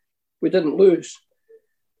team, we didn't lose.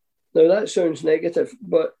 Now that sounds negative,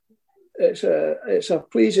 but it's a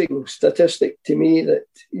pleasing statistic to me that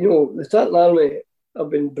the Tartan Army have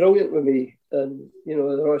been brilliant with me, and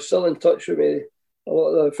they're still in touch with me. A lot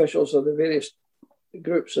of the officials of the various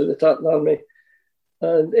groups of the Tartan Army,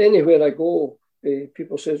 and anywhere I go,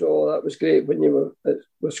 people say, "Oh, that was great when you were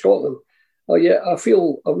with Scotland." Oh yeah, I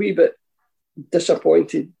feel a wee bit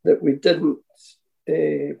disappointed that we didn't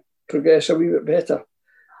progress a wee bit better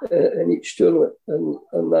in each tournament,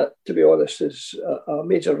 and that, to be honest, is a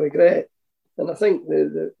major regret. And I think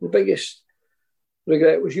the biggest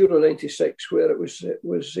regret was Euro '96, where it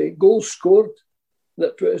was goals scored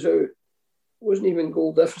that put us out. It wasn't even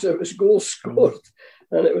goal deficit, it was goals scored.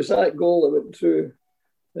 And it was that goal that went through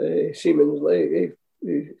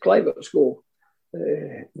Kluivert's goal,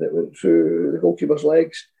 that went through the goalkeeper's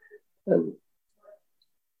legs. And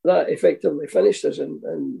that effectively finished us.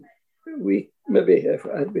 And we maybe, if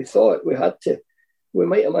we thought we had to, we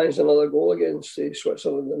might have managed another goal against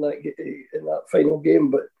Switzerland in that final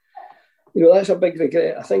game. But, that's a big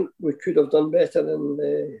regret. I think we could have done better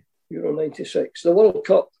in Euro '96. The World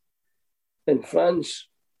Cup in France,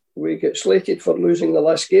 we get slated for losing the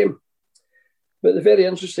last game. But the very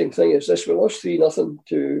interesting thing is this: we lost 3-0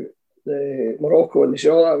 to Morocco, and they say,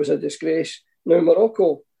 "Oh, that was a disgrace." Now,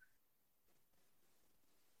 Morocco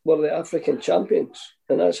were the African champions,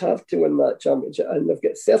 and that's hard to win that championship. And they've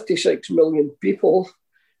got 36 million people,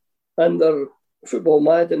 and they're football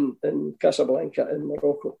mad in Casablanca in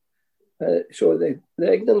Morocco. So the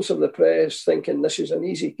ignorance of the press, thinking this is an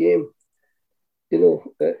easy game,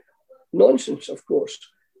 nonsense, of course.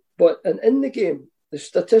 But in the game, the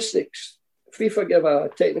statistics, FIFA gave a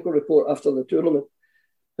technical report after the tournament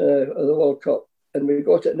of the World Cup, and we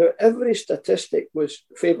got it. Now, every statistic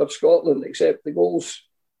favoured Scotland except the goals.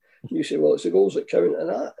 You say, well, it's the goals that count.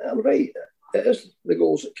 And I'm right, it is the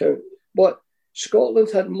goals that count. But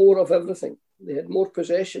Scotland had more of everything. They had more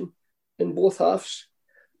possession in both halves.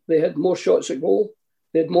 They had more shots at goal.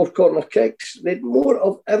 They had more corner kicks. They had more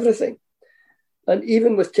of everything. And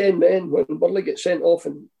even with 10 men, when Burley gets sent off,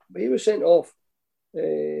 and he was sent off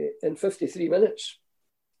in 53 minutes.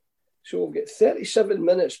 So we've got 37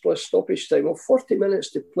 minutes plus stoppage time, or 40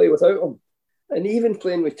 minutes to play without him. And even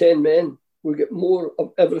playing with 10 men, we get more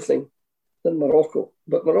of everything than Morocco.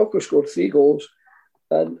 But Morocco scored 3 goals.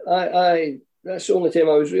 And that's the only time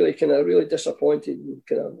I was really really disappointed and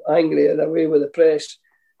kind of angry in a way with the press,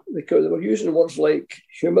 because they were using words like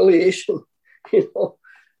humiliation,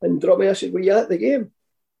 and Drummy. I said, "Were you at the game?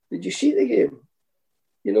 Did you see the game?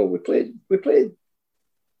 We played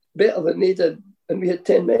better than they did, and we had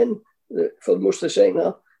 10 men for most of the second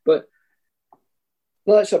half." But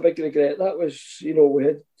that's a big regret. That was,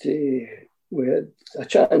 we had a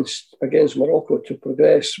chance against Morocco to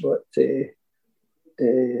progress, but they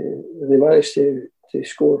managed to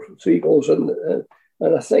score 3 goals, and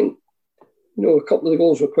I think a couple of the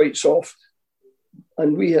goals were quite soft,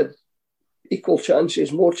 and we had equal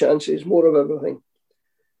chances, more of everything.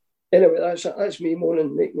 Anyway, that's me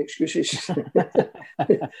moaning, making excuses.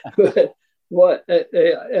 But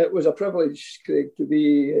it was a privilege, Craig, to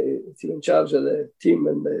be in charge of the team,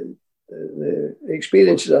 and the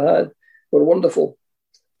experiences I had were wonderful,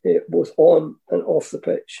 both on and off the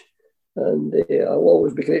pitch. And I'll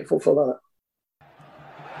always be grateful for that.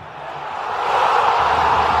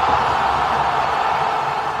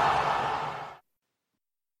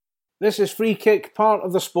 This is Free Kick, part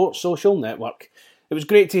of the Sports Social Network. It was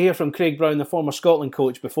great to hear from Craig Brown, the former Scotland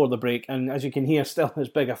coach, before the break, and as you can hear, still as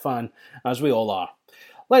big a fan as we all are.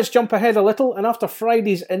 Let's jump ahead a little, and after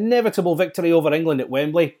Friday's inevitable victory over England at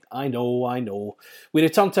Wembley, I know, we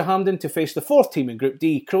return to Hampden to face the fourth team in Group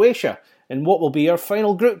D, Croatia, in what will be our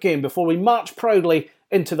final group game before we march proudly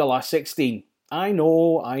into the last 16. I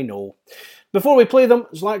know. Before we play them,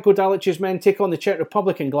 Zlatko Dalic's men take on the Czech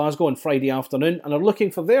Republic in Glasgow on Friday afternoon and are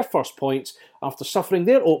looking for their first points after suffering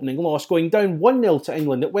their opening loss, going down 1-0 to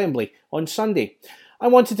England at Wembley on Sunday. I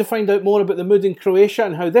wanted to find out more about the mood in Croatia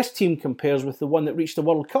and how this team compares with the one that reached the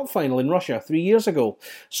World Cup final in Russia 3 years ago.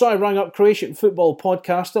 So I rang up Croatian football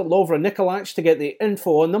podcaster Lovre Nikolac to get the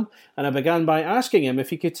info on them, and I began by asking him if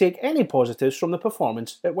he could take any positives from the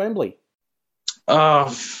performance at Wembley.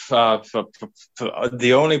 The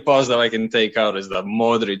only positive I can take out is that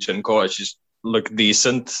Modric and Kovacic look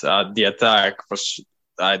decent. The attack was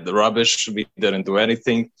rubbish. We didn't do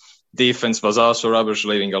anything. Defense was also rubbish,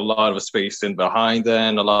 leaving a lot of space in behind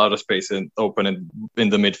and a lot of space open in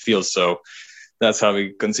the midfield. So that's how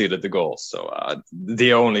we conceded the goal. So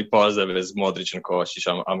the only positive is Modric and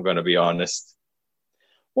Kovacic, I'm going to be honest.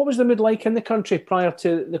 What was the mood like in the country prior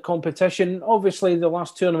to the competition? Obviously, the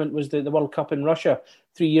last tournament was the World Cup in Russia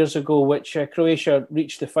 3 years ago, which Croatia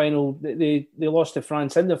reached the final. They lost to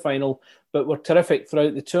France in the final, but were terrific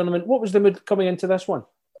throughout the tournament. What was the mood coming into this one?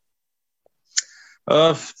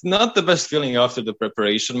 Not the best feeling after the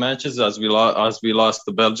preparation matches, as we lost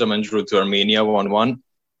to Belgium and drew to Armenia 1-1.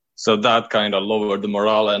 So that kind of lowered the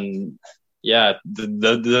morale. And yeah,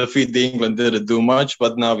 the defeat to England didn't do much,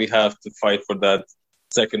 but now we have to fight for that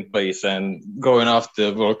second place, and going off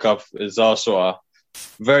the World Cup is also a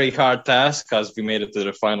very hard task as we made it to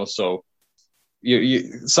the final. So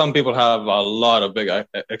some people have a lot of big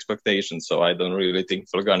expectations, so I don't really think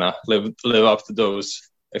we're gonna live up to those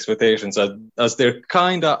expectations as they're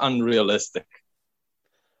kind of unrealistic.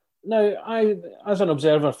 Now, as an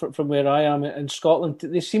observer from where I am in Scotland,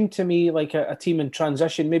 they seem to me like a team in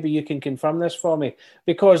transition. Maybe you can confirm this for me,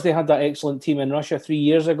 because they had that excellent team in Russia 3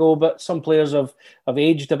 years ago, but some players have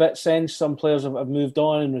aged a bit since, some players have moved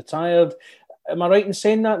on and retired. Am I right in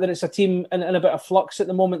saying that it's a team in a bit of flux at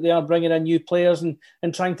the moment? They are bringing in new players and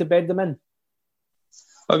trying to bed them in?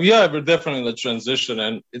 Yeah, we're definitely in the transition,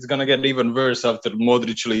 and it's going to get even worse after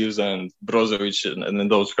Modric leaves and Brozovic and then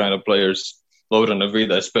those kind of players. Lovre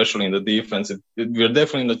Nikolac, especially in the defense. We're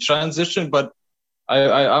definitely in the transition, but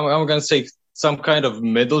I'm going to say some kind of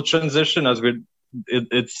middle transition, as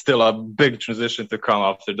it's still a big transition to come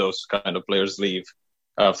after those kind of players leave,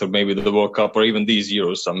 after maybe the World Cup or even these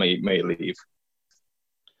Euros, some may leave.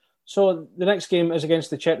 So the next game is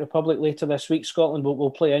against the Czech Republic later this week. Scotland will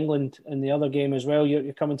play England in the other game as well.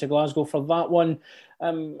 You're coming to Glasgow for that one.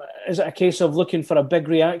 Is it a case of looking for a big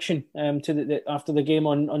reaction after the game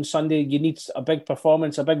on Sunday? You need a big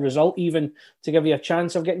performance, a big result even, to give you a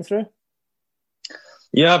chance of getting through?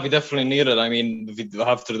 Yeah, we definitely need it. I mean,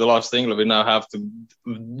 after the loss to England, we now have to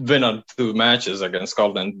win on 2 matches against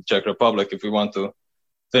Scotland and Czech Republic if we want to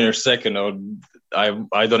finish second. Or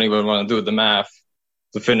I don't even want to do the math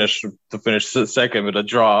to finish second with a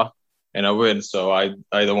draw and a win. So I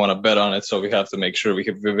don't want to bet on it. So we have to make sure we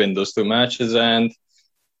win those 2 matches. And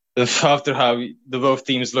after how the both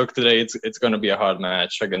teams look today, it's going to be a hard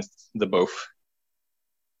match against the both.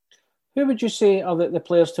 Who would you say are the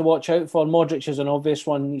players to watch out for? Modric is an obvious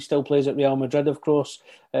one. He still plays at Real Madrid, of course.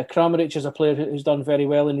 Kramaric is a player who's done very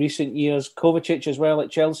well in recent years. Kovacic as well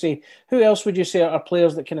at Chelsea. Who else would you say are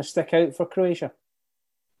players that kind of stick out for Croatia?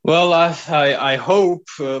 Well, I hope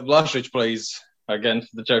Vlasic plays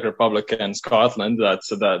against the Czech Republic and Scotland.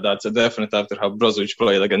 That's a definite after how Brozovic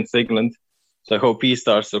played against England. So I hope he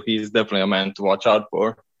starts. So he's definitely a man to watch out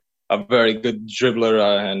for. A very good dribbler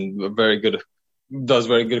and does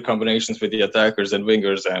very good combinations with the attackers and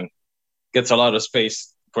wingers, and gets a lot of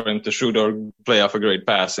space for him to shoot or play off a great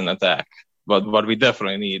pass in attack. But what we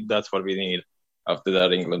definitely need, that's what we need after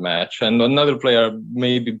that England match. And another player,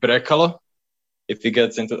 maybe Brekalo, if he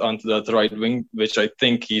gets onto that right wing, which I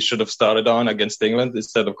think he should have started on against England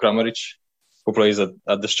instead of Kramaric, who plays at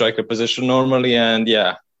the striker position normally. And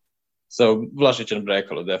yeah, so Vlasic and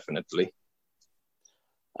Brekalo definitely.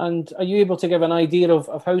 And are you able to give an idea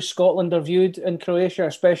of how Scotland are viewed in Croatia,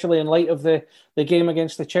 especially in light of the game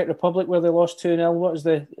against the Czech Republic where they lost 2-0? What is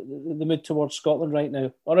the mood towards Scotland right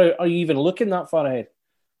now? Or are you even looking that far ahead?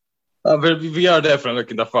 We are definitely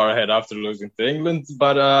looking that far ahead after losing to England.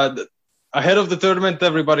 But ahead of the tournament,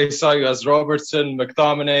 everybody saw you as Robertson,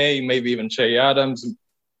 McTominay, maybe even Che Adams.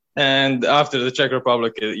 And after the Czech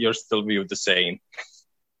Republic, you're still viewed the same.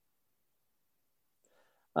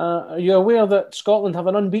 Are you aware that Scotland have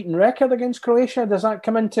an unbeaten record against Croatia? Does that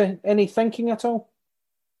come into any thinking at all?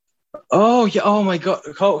 Oh, yeah. Oh, my God.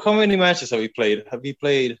 How many matches have we played?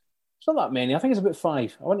 It's not that many. I think it's about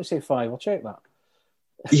 5. I want to say 5. I'll check that.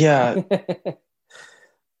 Yeah.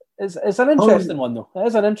 It's an interesting one, though. It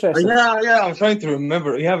is an interesting one. Yeah. I'm trying to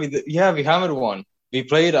remember. We haven't won. We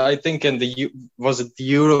played, I think, was it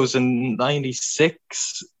the Euros in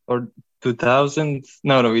 96 or 2000?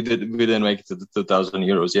 No, we didn't make it to the 2000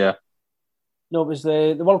 Euros, yeah. No, it was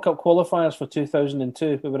the World Cup qualifiers for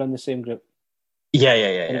 2002. We were in the same group. Yeah.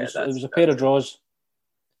 It was a pair of draws.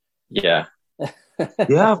 Yeah.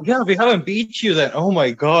 yeah, we haven't beat you then. Oh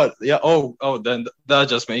my God. Yeah. Oh, then that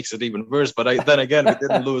just makes it even worse. But then again, we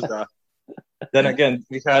didn't lose that. Then again,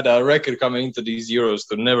 we had a record coming into these Euros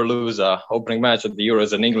to never lose a opening match at the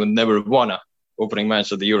Euros, and England never won a opening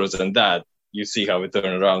match at the Euros, and that you see how it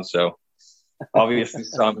turned around. So obviously,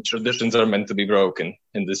 some traditions are meant to be broken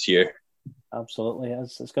in this year. Absolutely,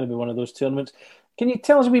 it's going to be one of those tournaments. Can you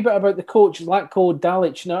tell us a wee bit about the coach, Latko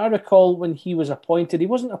Dalic? Now, I recall when he was appointed, he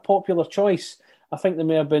wasn't a popular choice. I think there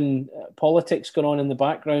may have been politics going on in the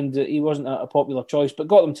background. He wasn't a popular choice, but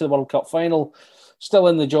got them to the World Cup final. Still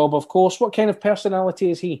in the job, of course. What kind of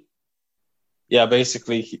personality is he? Yeah,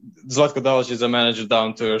 basically, Zlatko Dalic is a manager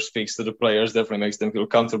down to earth, speaks to the players, definitely makes them feel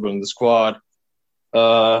comfortable in the squad.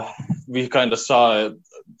 We kind of saw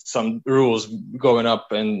some rules going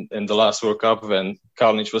up in the last World Cup when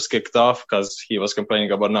Kalinic was kicked off because he was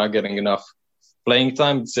complaining about not getting enough playing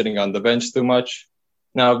time, sitting on the bench too much.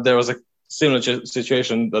 Now, there was a similar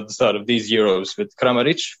situation at the start of these Euros with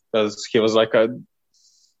Kramaric, because he was like,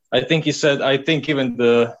 I think even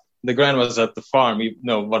the grand was at the farm, you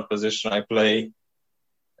know what position I play.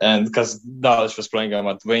 And because Dalic was playing him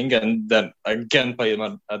at wing, and then again played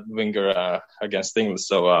him at winger against England.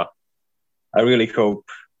 So I really hope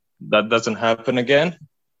that doesn't happen again,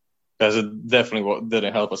 because it definitely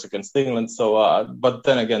didn't help us against England. So, but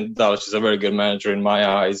then again, Dalic is a very good manager in my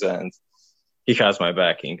eyes, and he has my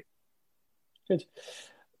backing. Good.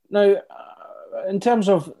 Now, in terms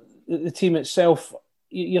of the team itself,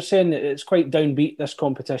 you're saying that it's quite downbeat, this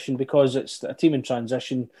competition, because it's a team in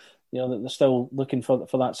transition. You know, that they're still looking for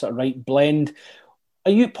that sort of right blend.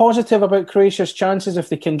 Are you positive about Croatia's chances if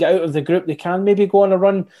they can get out of the group? They can maybe go on a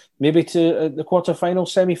run, maybe to the quarterfinals,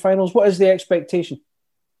 semi-finals. What is the expectation?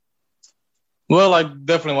 Well, I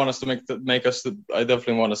definitely want us to make the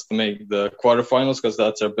quarterfinals, because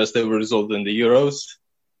that's our best ever result in the Euros.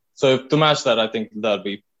 So to match that, I think that'd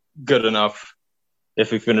be good enough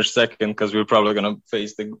if we finish second, because we're probably going to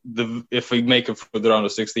face if we make it for the round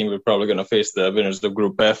of 16, we're probably going to face the winners of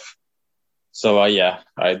Group F. So, I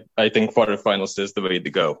think quarterfinals is the way to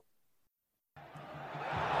go.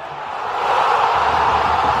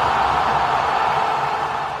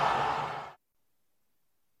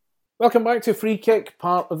 Welcome back to Free Kick,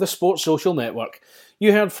 part of the Sports Social Network.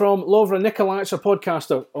 You heard from Lovre Nikolac, a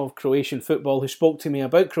podcaster of Croatian football, who spoke to me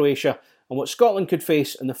about Croatia and what Scotland could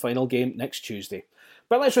face in the final game next Tuesday.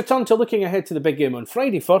 But let's return to looking ahead to the big game on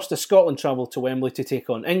Friday first, as Scotland travel to Wembley to take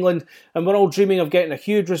on England, and we're all dreaming of getting a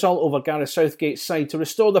huge result over Gareth Southgate's side to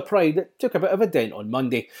restore the pride that took a bit of a dent on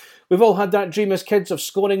Monday. We've all had that dream as kids of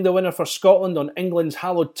scoring the winner for Scotland on England's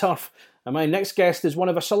hallowed turf, and my next guest is one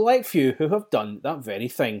of a select few who have done that very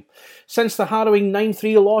thing. Since the harrowing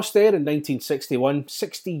 9-3 loss there in 1961,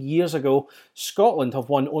 60 years ago, Scotland have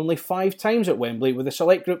won only 5 times at Wembley, with a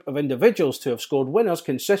select group of individuals to have scored winners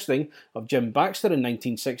consisting of Jim Baxter in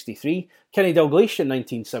 1963, Kenny Dalglish in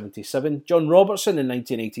 1977, John Robertson in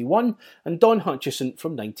 1981, and Don Hutchison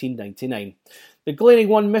from 1999. The glaring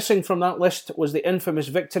one missing from that list was the infamous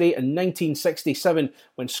victory in 1967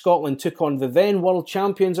 when Scotland took on the then world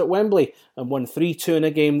champions at Wembley and won 3-2 in a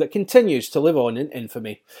game that continues to live on in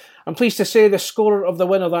infamy. I'm pleased to say the scorer of the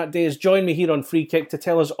winner that day has joined me here on Free Kick to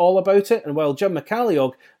tell us all about it, and while Jim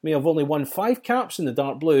McCalliog may have only won 5 caps in the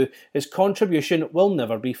dark blue, his contribution will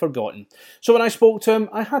never be forgotten. So when I spoke to him,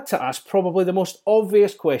 I had to ask probably the most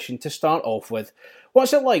obvious question to start off with.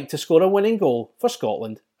 What's it like to score a winning goal for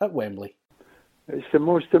Scotland at Wembley? It's the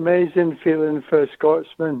most amazing feeling for a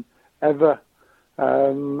Scotsman ever,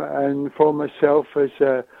 and for myself as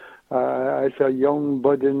a young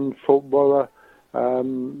budding footballer,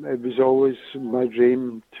 it was always my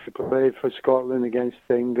dream to play for Scotland against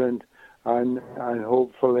England, and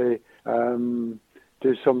hopefully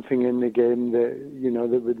do something in the game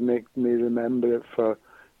that would make me remember it for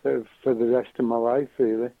the rest of my life,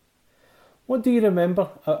 really. What do you remember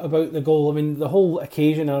about the goal? I mean, the whole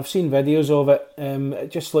occasion, I've seen videos of it,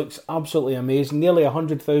 it just looks absolutely amazing. Nearly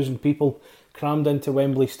 100,000 people crammed into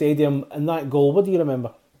Wembley Stadium, and that goal, what do you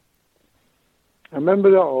remember? I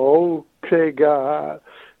remember it all, Craig.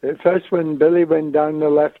 at first when Billy went down the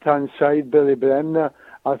left-hand side, Billy Bremner,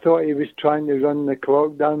 I thought he was trying to run the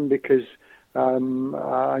clock down because I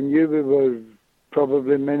knew we were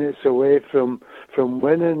probably minutes away from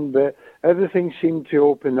winning, but everything seemed to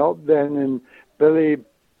open up then, and Billy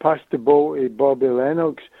passed the ball to Bobby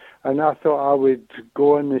Lennox, and I thought I would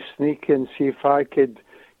go on the sneak and see if I could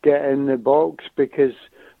get in the box because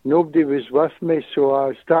nobody was with me, so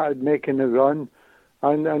I started making a run,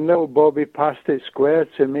 and little Bobby passed it square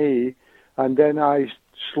to me, and then I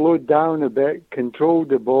slowed down a bit, controlled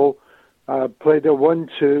the ball, played a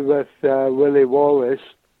 1-2 with Willie Wallace,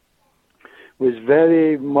 was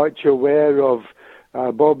very much aware of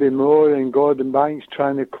Bobby Moore and Gordon Banks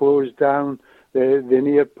trying to close down the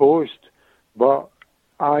near post, but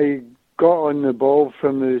I got on the ball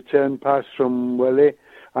from the return pass from Willie,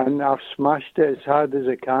 and I've smashed it as hard as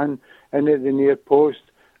I can into the near post,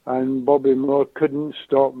 and Bobby Moore couldn't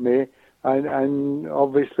stop me, and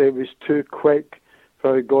obviously it was too quick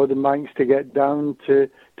for Gordon Banks to get down to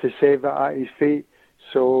save it at his feet.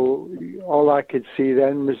 So all I could see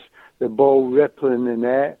then was the ball rippling the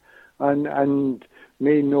net, and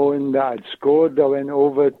me knowing that I'd scored, I went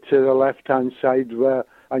over to the left-hand side where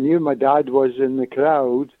I knew my dad was in the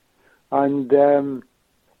crowd, and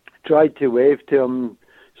tried to wave to him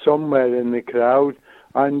somewhere in the crowd.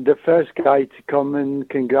 And the first guy to come and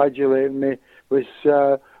congratulate me was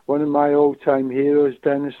one of my all-time heroes,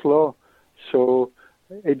 Dennis Law. So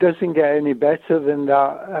it doesn't get any better than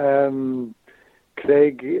that,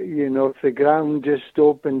 Craig. You know, if the ground just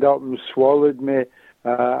opened up and swallowed me,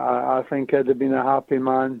 I think I'd have been a happy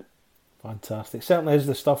man. Fantastic. Certainly is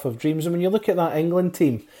the stuff of dreams. And when you look at that England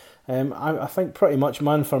team, I think pretty much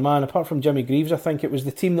man for man, apart from Jimmy Greaves, I think it was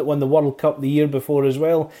the team that won the World Cup the year before as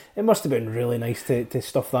well. It must have been really nice to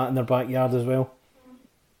stuff that in their backyard as well.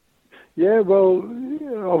 Yeah, well,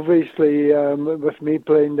 obviously, with me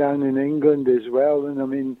playing down in England as well, and I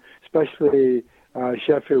mean, especially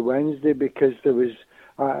Sheffield Wednesday, because there was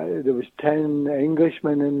 10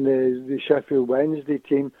 Englishmen in the Sheffield Wednesday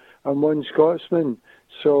team and 1 Scotsman.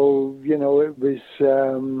 So, you know, it was,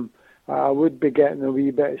 I would be getting a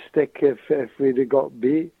wee bit of stick if we'd have got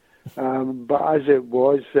beat. But as it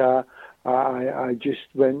was, I just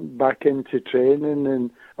went back into training,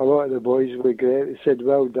 and a lot of the boys were great. They said,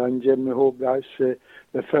 "Well done, Jim. I hope that's the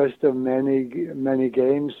first of many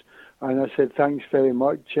games." And I said, "Thanks very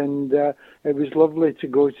much." And it was lovely to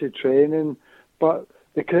go to training. But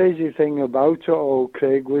the crazy thing about it all,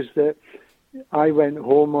 Craig, was that I went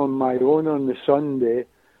home on my own on the Sunday.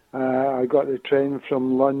 I got the train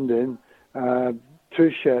from London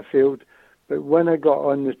to Sheffield. But when I got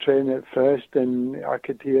on the train at first, and I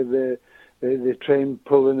could hear the train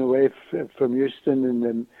pulling away from Euston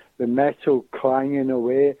and the metal clanging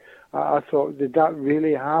away, I thought, did that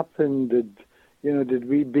really happen? Did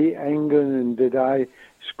we beat England, and did I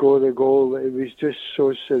score a goal? It was just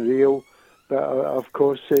so surreal. But of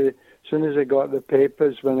course, as soon as I got the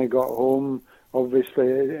papers, when I got home, obviously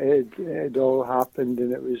it all happened,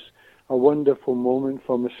 and it was a wonderful moment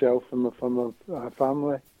for myself and for my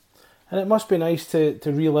family. And it must be nice to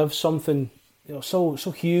relive something, you know, so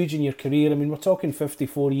huge in your career. I mean, we're talking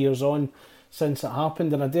 54 years on since it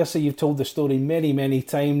happened, and I dare say you've told the story many, many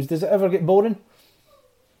times. Does it ever get boring?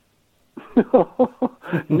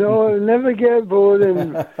 No, it'll never get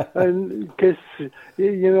boring, and because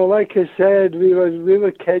you know, like I said, we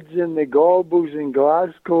were kids in the Gaubles in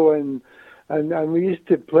Glasgow, and we used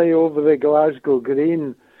to play over the Glasgow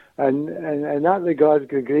Green, and at the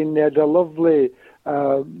Glasgow Green they had a lovely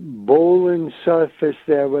bowling surface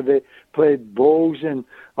there where they played bowls, and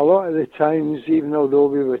a lot of the times, even although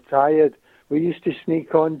we were tired, we used to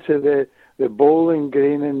sneak onto the bowling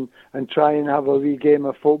green and try and have a wee game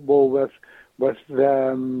of football with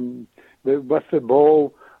the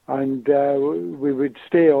ball, and we would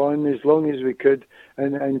stay on as long as we could,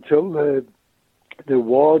 and until the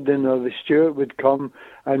warden or the steward would come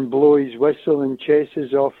and blow his whistle and chase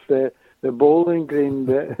us off the bowling green.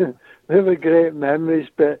 But they were great memories,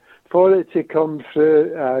 but for it to come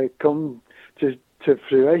to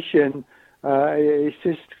fruition, it's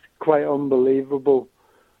just quite unbelievable.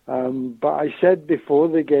 But I said before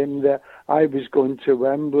the game that I was going to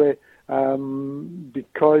Wembley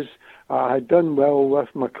because I had done well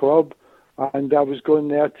with my club, and I was going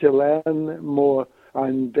there to learn more.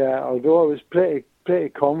 And although I was pretty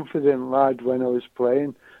confident lad when I was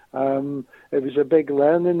playing, it was a big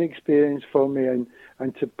learning experience for me,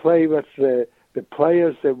 and to play with the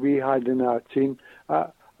players that we had in our team.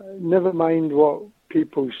 Never mind what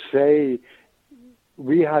people say,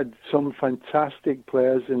 we had some fantastic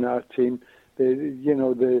players in our team.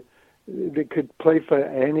 They could play for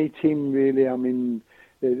any team really. I mean,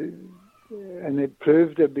 and it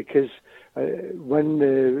proved it because when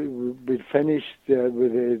we'd finished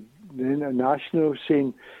with the international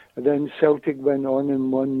scene, then Celtic went on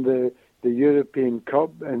and won the European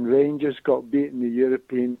Cup, and Rangers got beat in the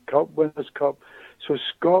European Cup, Winners' Cup. So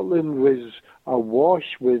Scotland was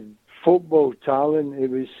awash with football talent.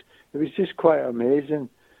 It was just quite amazing.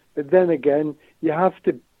 But then again, you have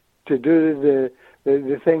to do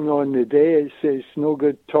the thing on the day. It's no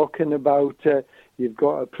good talking about it. You've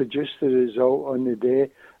got to produce the result on the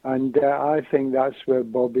day. And I think that's where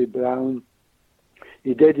Bobby Brown,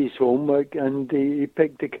 he did his homework and he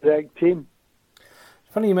picked the correct team.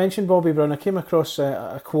 Funny you mentioned Bobby Brown. I came across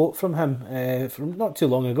a quote from him from not too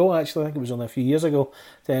long ago, actually. I think it was only a few years ago,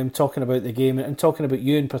 talking about the game and talking about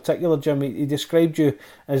you in particular, Jim. He described you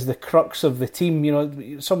as the crux of the team, you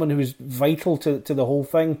know, someone who was vital to the whole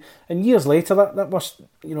thing. And years later, that must,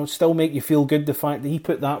 you know, still make you feel good, the fact that he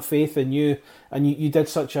put that faith in you and you did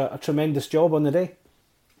such a tremendous job on the day.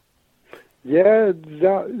 Yeah,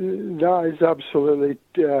 that is absolutely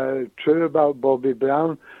true about Bobby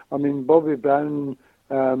Brown. I mean, Bobby Brown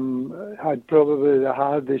had probably the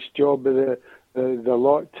hardest job of the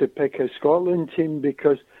lot to pick a Scotland team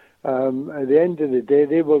because at the end of the day,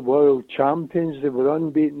 they were world champions. They were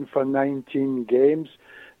unbeaten for 19 games.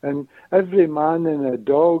 And every man and a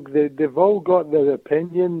dog, they've all got their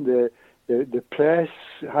opinion. The press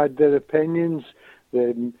had their opinions.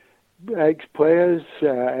 The ex-players,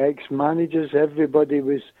 ex-managers, everybody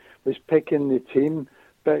was picking the team.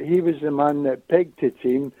 But he was the man that picked the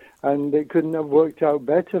team, and it couldn't have worked out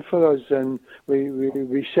better for us. And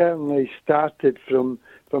we certainly started from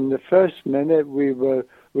the first minute. We were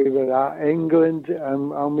at England,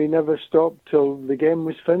 and we never stopped till the game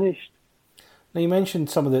was finished. Now, you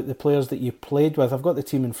mentioned some of the players that you played with. I've got the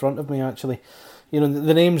team in front of me, actually. You know,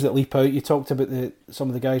 the names that leap out, you talked about some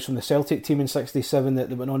of the guys from the Celtic team in '67 that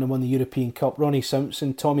went on and won the European Cup. Ronnie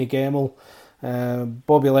Simpson, Tommy Gemmell,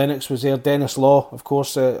 Bobby Lennox was there, Dennis Law, of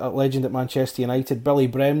course, a legend at Manchester United, Billy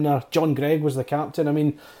Bremner, John Gregg was the captain. I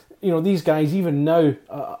mean, you know, these guys even now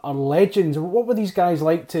are legends. What were these guys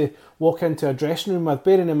like to walk into a dressing room with?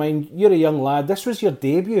 Bearing in mind, you're a young lad, this was your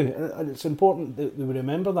debut, and it's important that we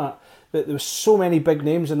remember that there was so many big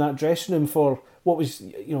names in that dressing room for what was,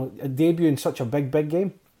 you know, a debut in such a big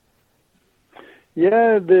game.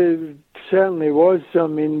 Yeah, there certainly was. I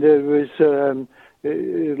mean, there was...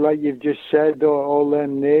 like you've just said, all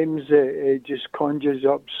them names, it just conjures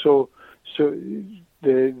up so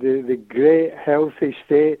the great healthy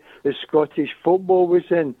state the Scottish football was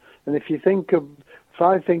in. And if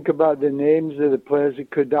I think about the names of the players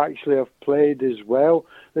that could actually have played as well,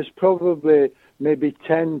 there's probably maybe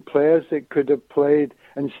 10 players that could have played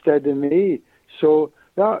instead of me. So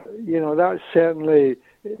that, you know, that certainly,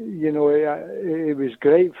 you know, it was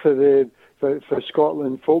great for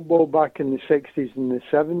Scotland football back in the 60s and the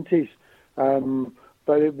 70s.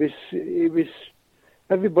 But it was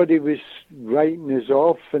everybody was writing us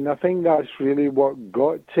off, and I think that's really what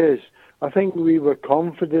got to us. I think we were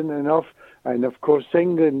confident enough, and of course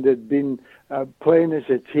England had been playing as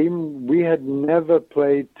a team. We had never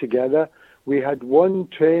played together. We had one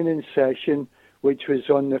training session, which was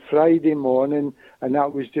on the Friday morning, and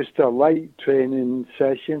that was just a light training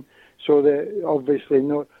session, so that obviously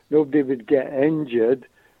nobody would get injured.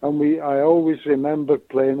 And I always remember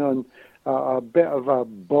playing on a bit of a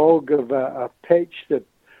bog of a pitch that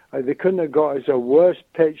they couldn't have got as a worse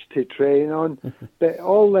pitch to train on. But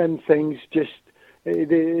all them things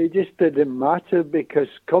it just didn't matter, because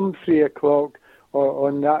come 3 o'clock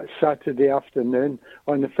on that Saturday afternoon,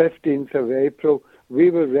 on the 15th of April, we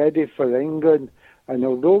were ready for England. And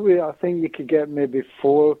although I think you could get maybe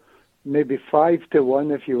 4, maybe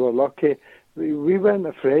 5-1 if you were lucky, we weren't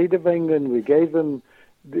afraid of England. We gave them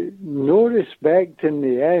no respect in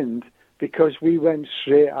the end, because we went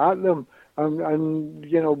straight at them, and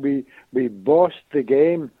you know, we bossed the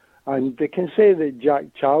game. And they can say that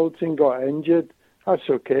Jack Charlton got injured. That's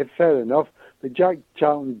okay, fair enough. But Jack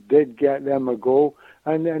Charlton did get them a goal,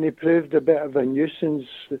 and he proved a bit of a nuisance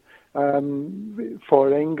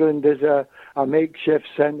for England as a makeshift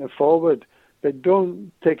centre forward. But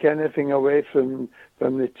don't take anything away from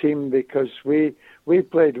the team, because we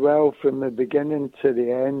played well from the beginning to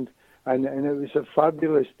the end, and it was a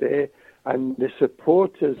fabulous day. And the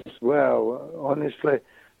supporters as well, honestly,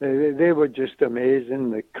 they were just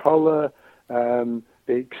amazing. The colour, the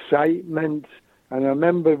excitement. And I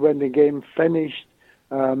remember when the game finished,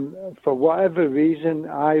 for whatever reason,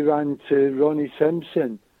 I ran to Ronnie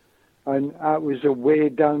Simpson, and that was away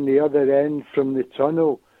down the other end from the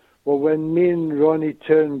tunnel. Well, when me and Ronnie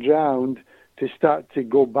turned round to start to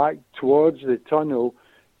go back towards the tunnel,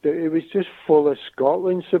 it was just full of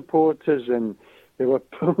Scotland supporters, and they were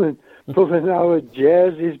pulling our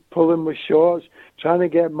jerseys, pulling my shorts, trying to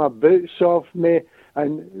get my boots off me.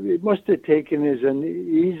 And it must have taken us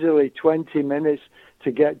easily 20 minutes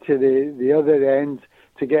to get to the other end,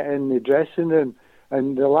 to get in the dressing room.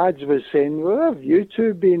 And the lads were saying, "Where have you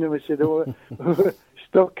two been?" And we said, "Oh, we were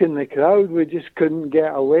stuck in the crowd. We just couldn't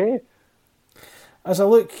get away." As I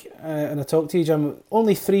look and I talk to you, Jim,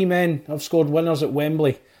 only 3 men have scored winners at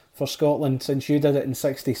Wembley for Scotland since you did it in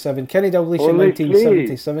 '67. Kenny Dalglish in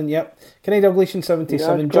 1977, yep. Kenny Dalglish in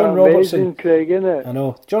 '77. John Robertson, Craig, innit? I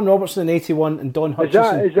know. John Robertson in '81 and Don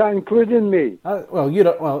Hutchison. Is that including me?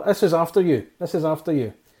 Well, this is after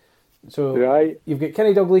you. So right. You've got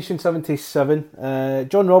Kenny Dalglish in '77,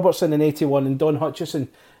 John Robertson in '81, and Don Hutchison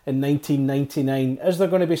in 1999. Is there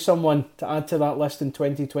going to be someone to add to that list in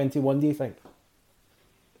 2021? Do you think?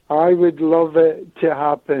 I would love it to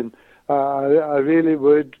happen. I really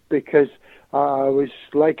would, because I was,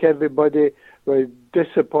 like everybody,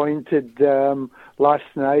 disappointed last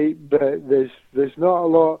night. But there's not a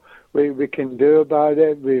lot we can do about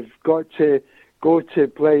it. We've got to go to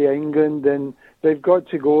play England, and they've got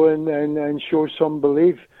to go and show some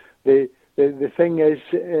belief. The thing is,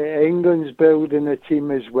 England's building a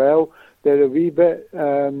team as well. They're a wee bit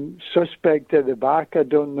suspect at the back. I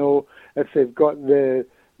don't know if they've got the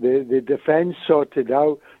defence sorted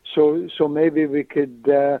out. So maybe we could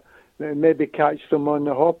maybe catch them on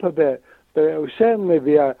the hop a bit. But it'll certainly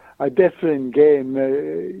be a different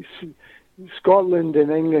game. Scotland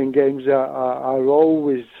and England games are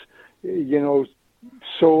always,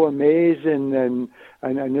 so amazing, and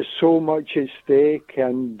there's so much at stake.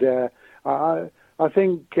 And I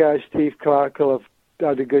think Steve Clarke will have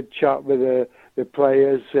had a good chat with the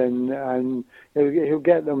players, and he'll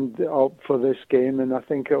get them up for this game. And I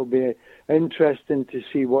think it'll be interesting to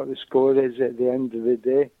see what the score is at the end of the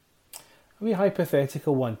day. A wee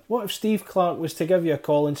hypothetical one. What if Steve Clarke was to give you a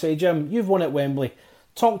call and say, "Jim, you've won at Wembley.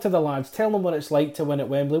 Talk to the lads. Tell them what it's like to win at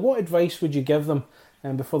Wembley." What advice would you give them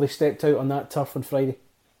before they stepped out on that turf on Friday?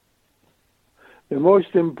 The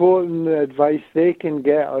most important advice they can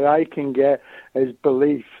get, or I can get, is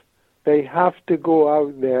belief. They have to go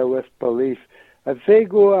out there with belief. If they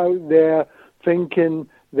go out there thinking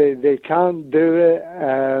they can't do it,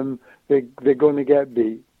 they're going to get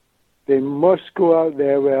beat. They must go out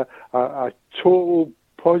there with a total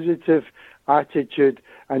positive attitude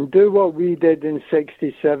and do what we did in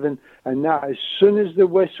 '67, and that as soon as the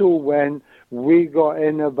whistle went, we got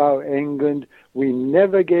in about England. We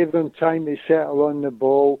never gave them time to settle on the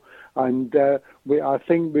ball, and I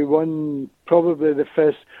think we won probably the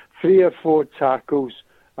first 3 or 4 tackles,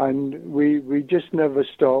 and we just never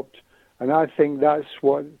stopped. And I think that's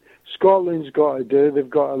what Scotland's got to do. They've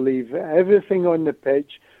got to leave everything on the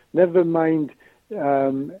pitch, never mind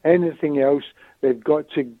anything else. They've got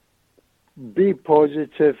to be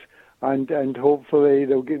positive, and hopefully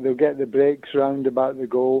they'll get the breaks round about the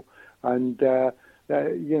goal, and that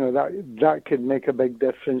could make a big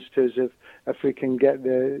difference to us if we can get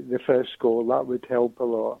the first goal. That would help a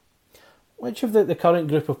lot. Which of the current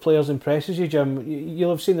group of players impresses you, Jim? You'll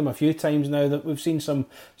have seen them a few times now. That we've seen some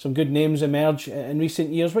good names emerge in recent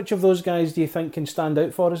years. Which of those guys do you think can stand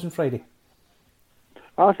out for us on Friday?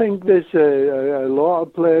 I think there's a lot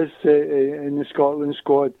of players in the Scotland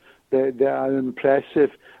squad that are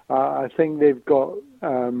impressive. I think they've got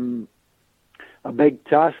a big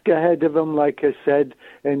task ahead of them, like I said,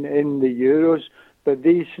 in the Euros. But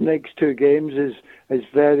these next 2 games is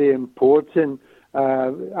very important.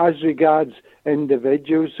 As regards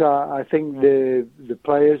individuals, I think the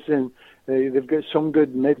players, and they've got some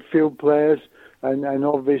good midfield players, and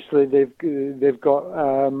obviously they've got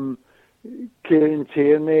Kieran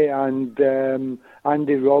Tierney and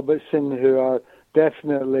Andy Robertson, who are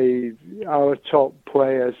definitely our top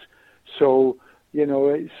players. So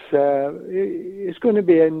it's going to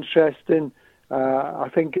be interesting. I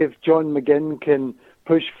think if John McGinn can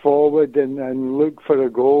push forward and look for a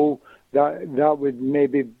goal, that would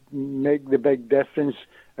maybe make the big difference.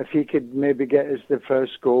 If he could maybe get us the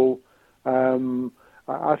first goal.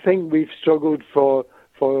 I think we've struggled for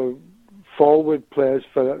forward players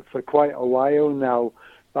for quite a while now.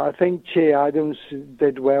 But I think Che Adams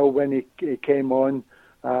did well when he came on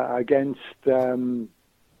against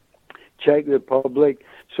Czech Republic.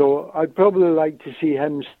 So I'd probably like to see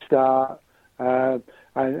him start, and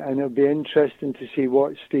it'll be interesting to see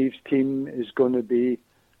what Steve's team is going to be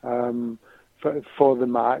for the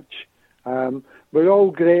match. We're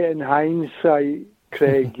all great in hindsight,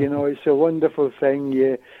 Craig. It's a wonderful thing.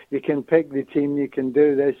 You can pick the team, you can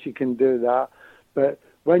do this, you can do that. But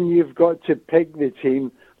when you've got to pick the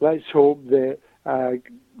team, let's hope that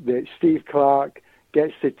that Steve Clarke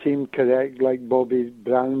gets the team correct like Bobby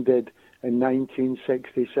Brown did in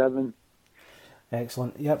 1967.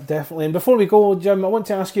 Excellent. Yep, definitely. And before we go, Jim, I want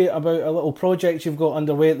to ask you about a little project you've got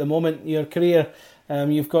underway at the moment. Your career,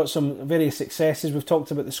 you've got some various successes. We've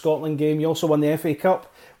talked about the Scotland game. You also won the FA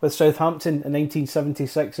Cup with Southampton in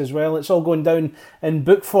 1976 as well. It's all going down in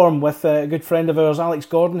book form with a good friend of ours, Alex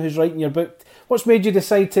Gordon, who's writing your book. What's made you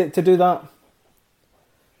decide to do that?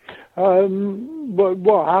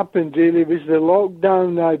 What happened really was the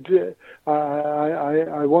lockdown.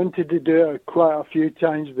 I wanted to do it quite a few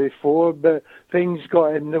times before, but things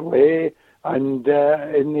got in the way, and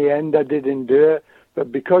in the end I didn't do it.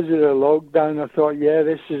 But because of the lockdown, I thought, yeah,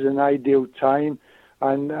 this is an ideal time,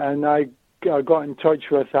 and I got in touch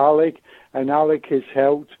with Alec, and Alec has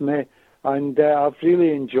helped me, and I've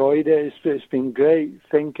really enjoyed it. It's been great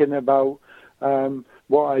thinking about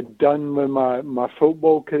what I'd done with my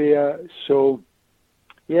football career. So,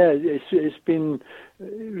 yeah, it's been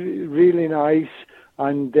really nice,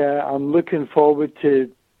 and I'm looking forward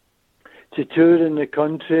to touring the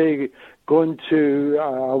country.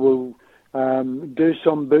 I will do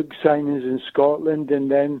some book signings in Scotland,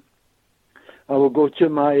 and then I will go to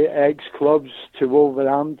my ex-clubs, to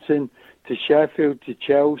Wolverhampton, to Sheffield, to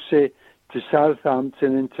Chelsea, to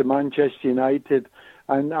Southampton, and to Manchester United.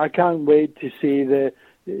 And I can't wait to see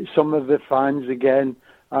some of the fans again.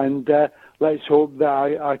 And let's hope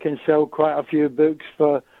that I can sell quite a few books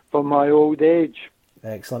for my old age.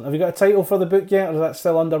 Excellent. Have you got a title for the book yet, or is that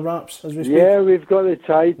still under wraps as we speak? Yeah, we've got a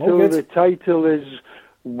title. Oh, the title is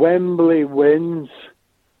Wembley Wins,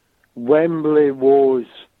 Wembley Woes.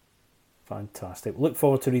 Fantastic. Look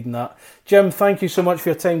forward to reading that. Jim, thank you so much for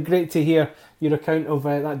your time. Great to hear your account of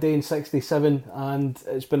that day in 67, and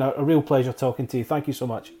it's been a real pleasure talking to you. Thank you so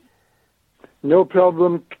much. No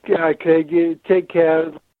problem, Craig. You take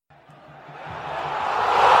care.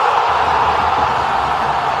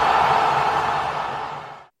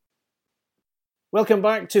 Welcome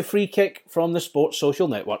back to Free Kick from the Sports Social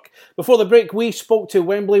Network. Before the break, we spoke to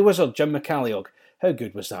Wembley wizard Jim McCalliog. How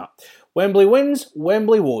good was that? Wembley Wins,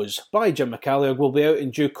 Wembley Woes by Jim McCalliog will be out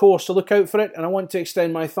in due course, so look out for it, and I want to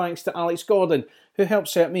extend my thanks to Alex Gordon, who helped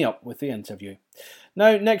set me up with the interview.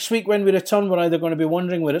 Now, next week when we return, we're either going to be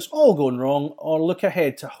wondering where it's all going wrong, or look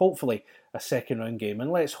ahead to hopefully a second round game, and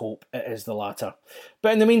let's hope it is the latter.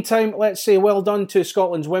 But in the meantime, let's say well done to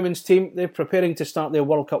Scotland's women's team. They're preparing to start their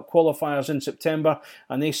World Cup qualifiers in September,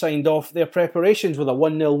 and they signed off their preparations with a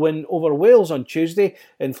 1-0 win over Wales on Tuesday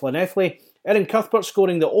in Llanelli. Erin Cuthbert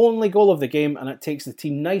scoring the only goal of the game, and it takes the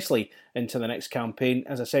team nicely into the next campaign,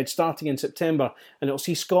 as I said, starting in September, and it'll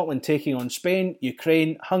see Scotland taking on Spain,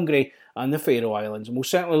 Ukraine, Hungary and the Faroe Islands, and we'll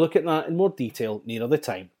certainly look at that in more detail nearer the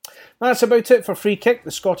time. That's about it for Free Kick, the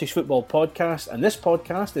Scottish Football Podcast, and this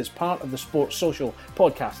podcast is part of the Sports Social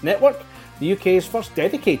Podcast Network, the UK's first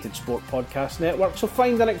dedicated sport podcast network, so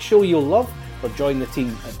find the next show you'll love or join the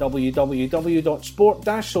team at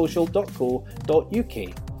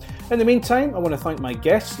www.sport-social.co.uk. In the meantime, I want to thank my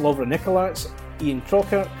guests, Lovre Nikolac, Ian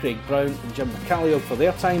Crocker, Craig Brown and Jim McCalliog for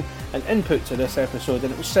their time and input to this episode,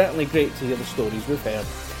 and it was certainly great to hear the stories we've heard.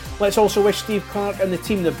 Let's also wish Steve Clarke and the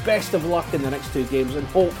team the best of luck in the next two games and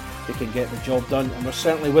hope they can get the job done, and we're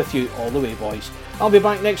certainly with you all the way, boys. I'll be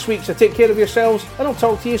back next week, so take care of yourselves and I'll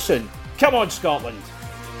talk to you soon. Come on, Scotland!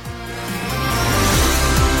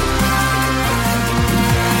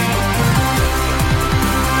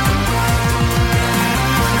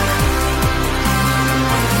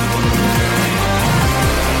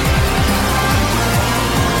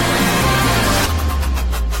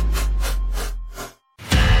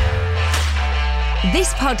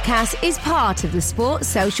 This podcast is part of the Sports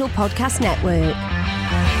Social Podcast Network.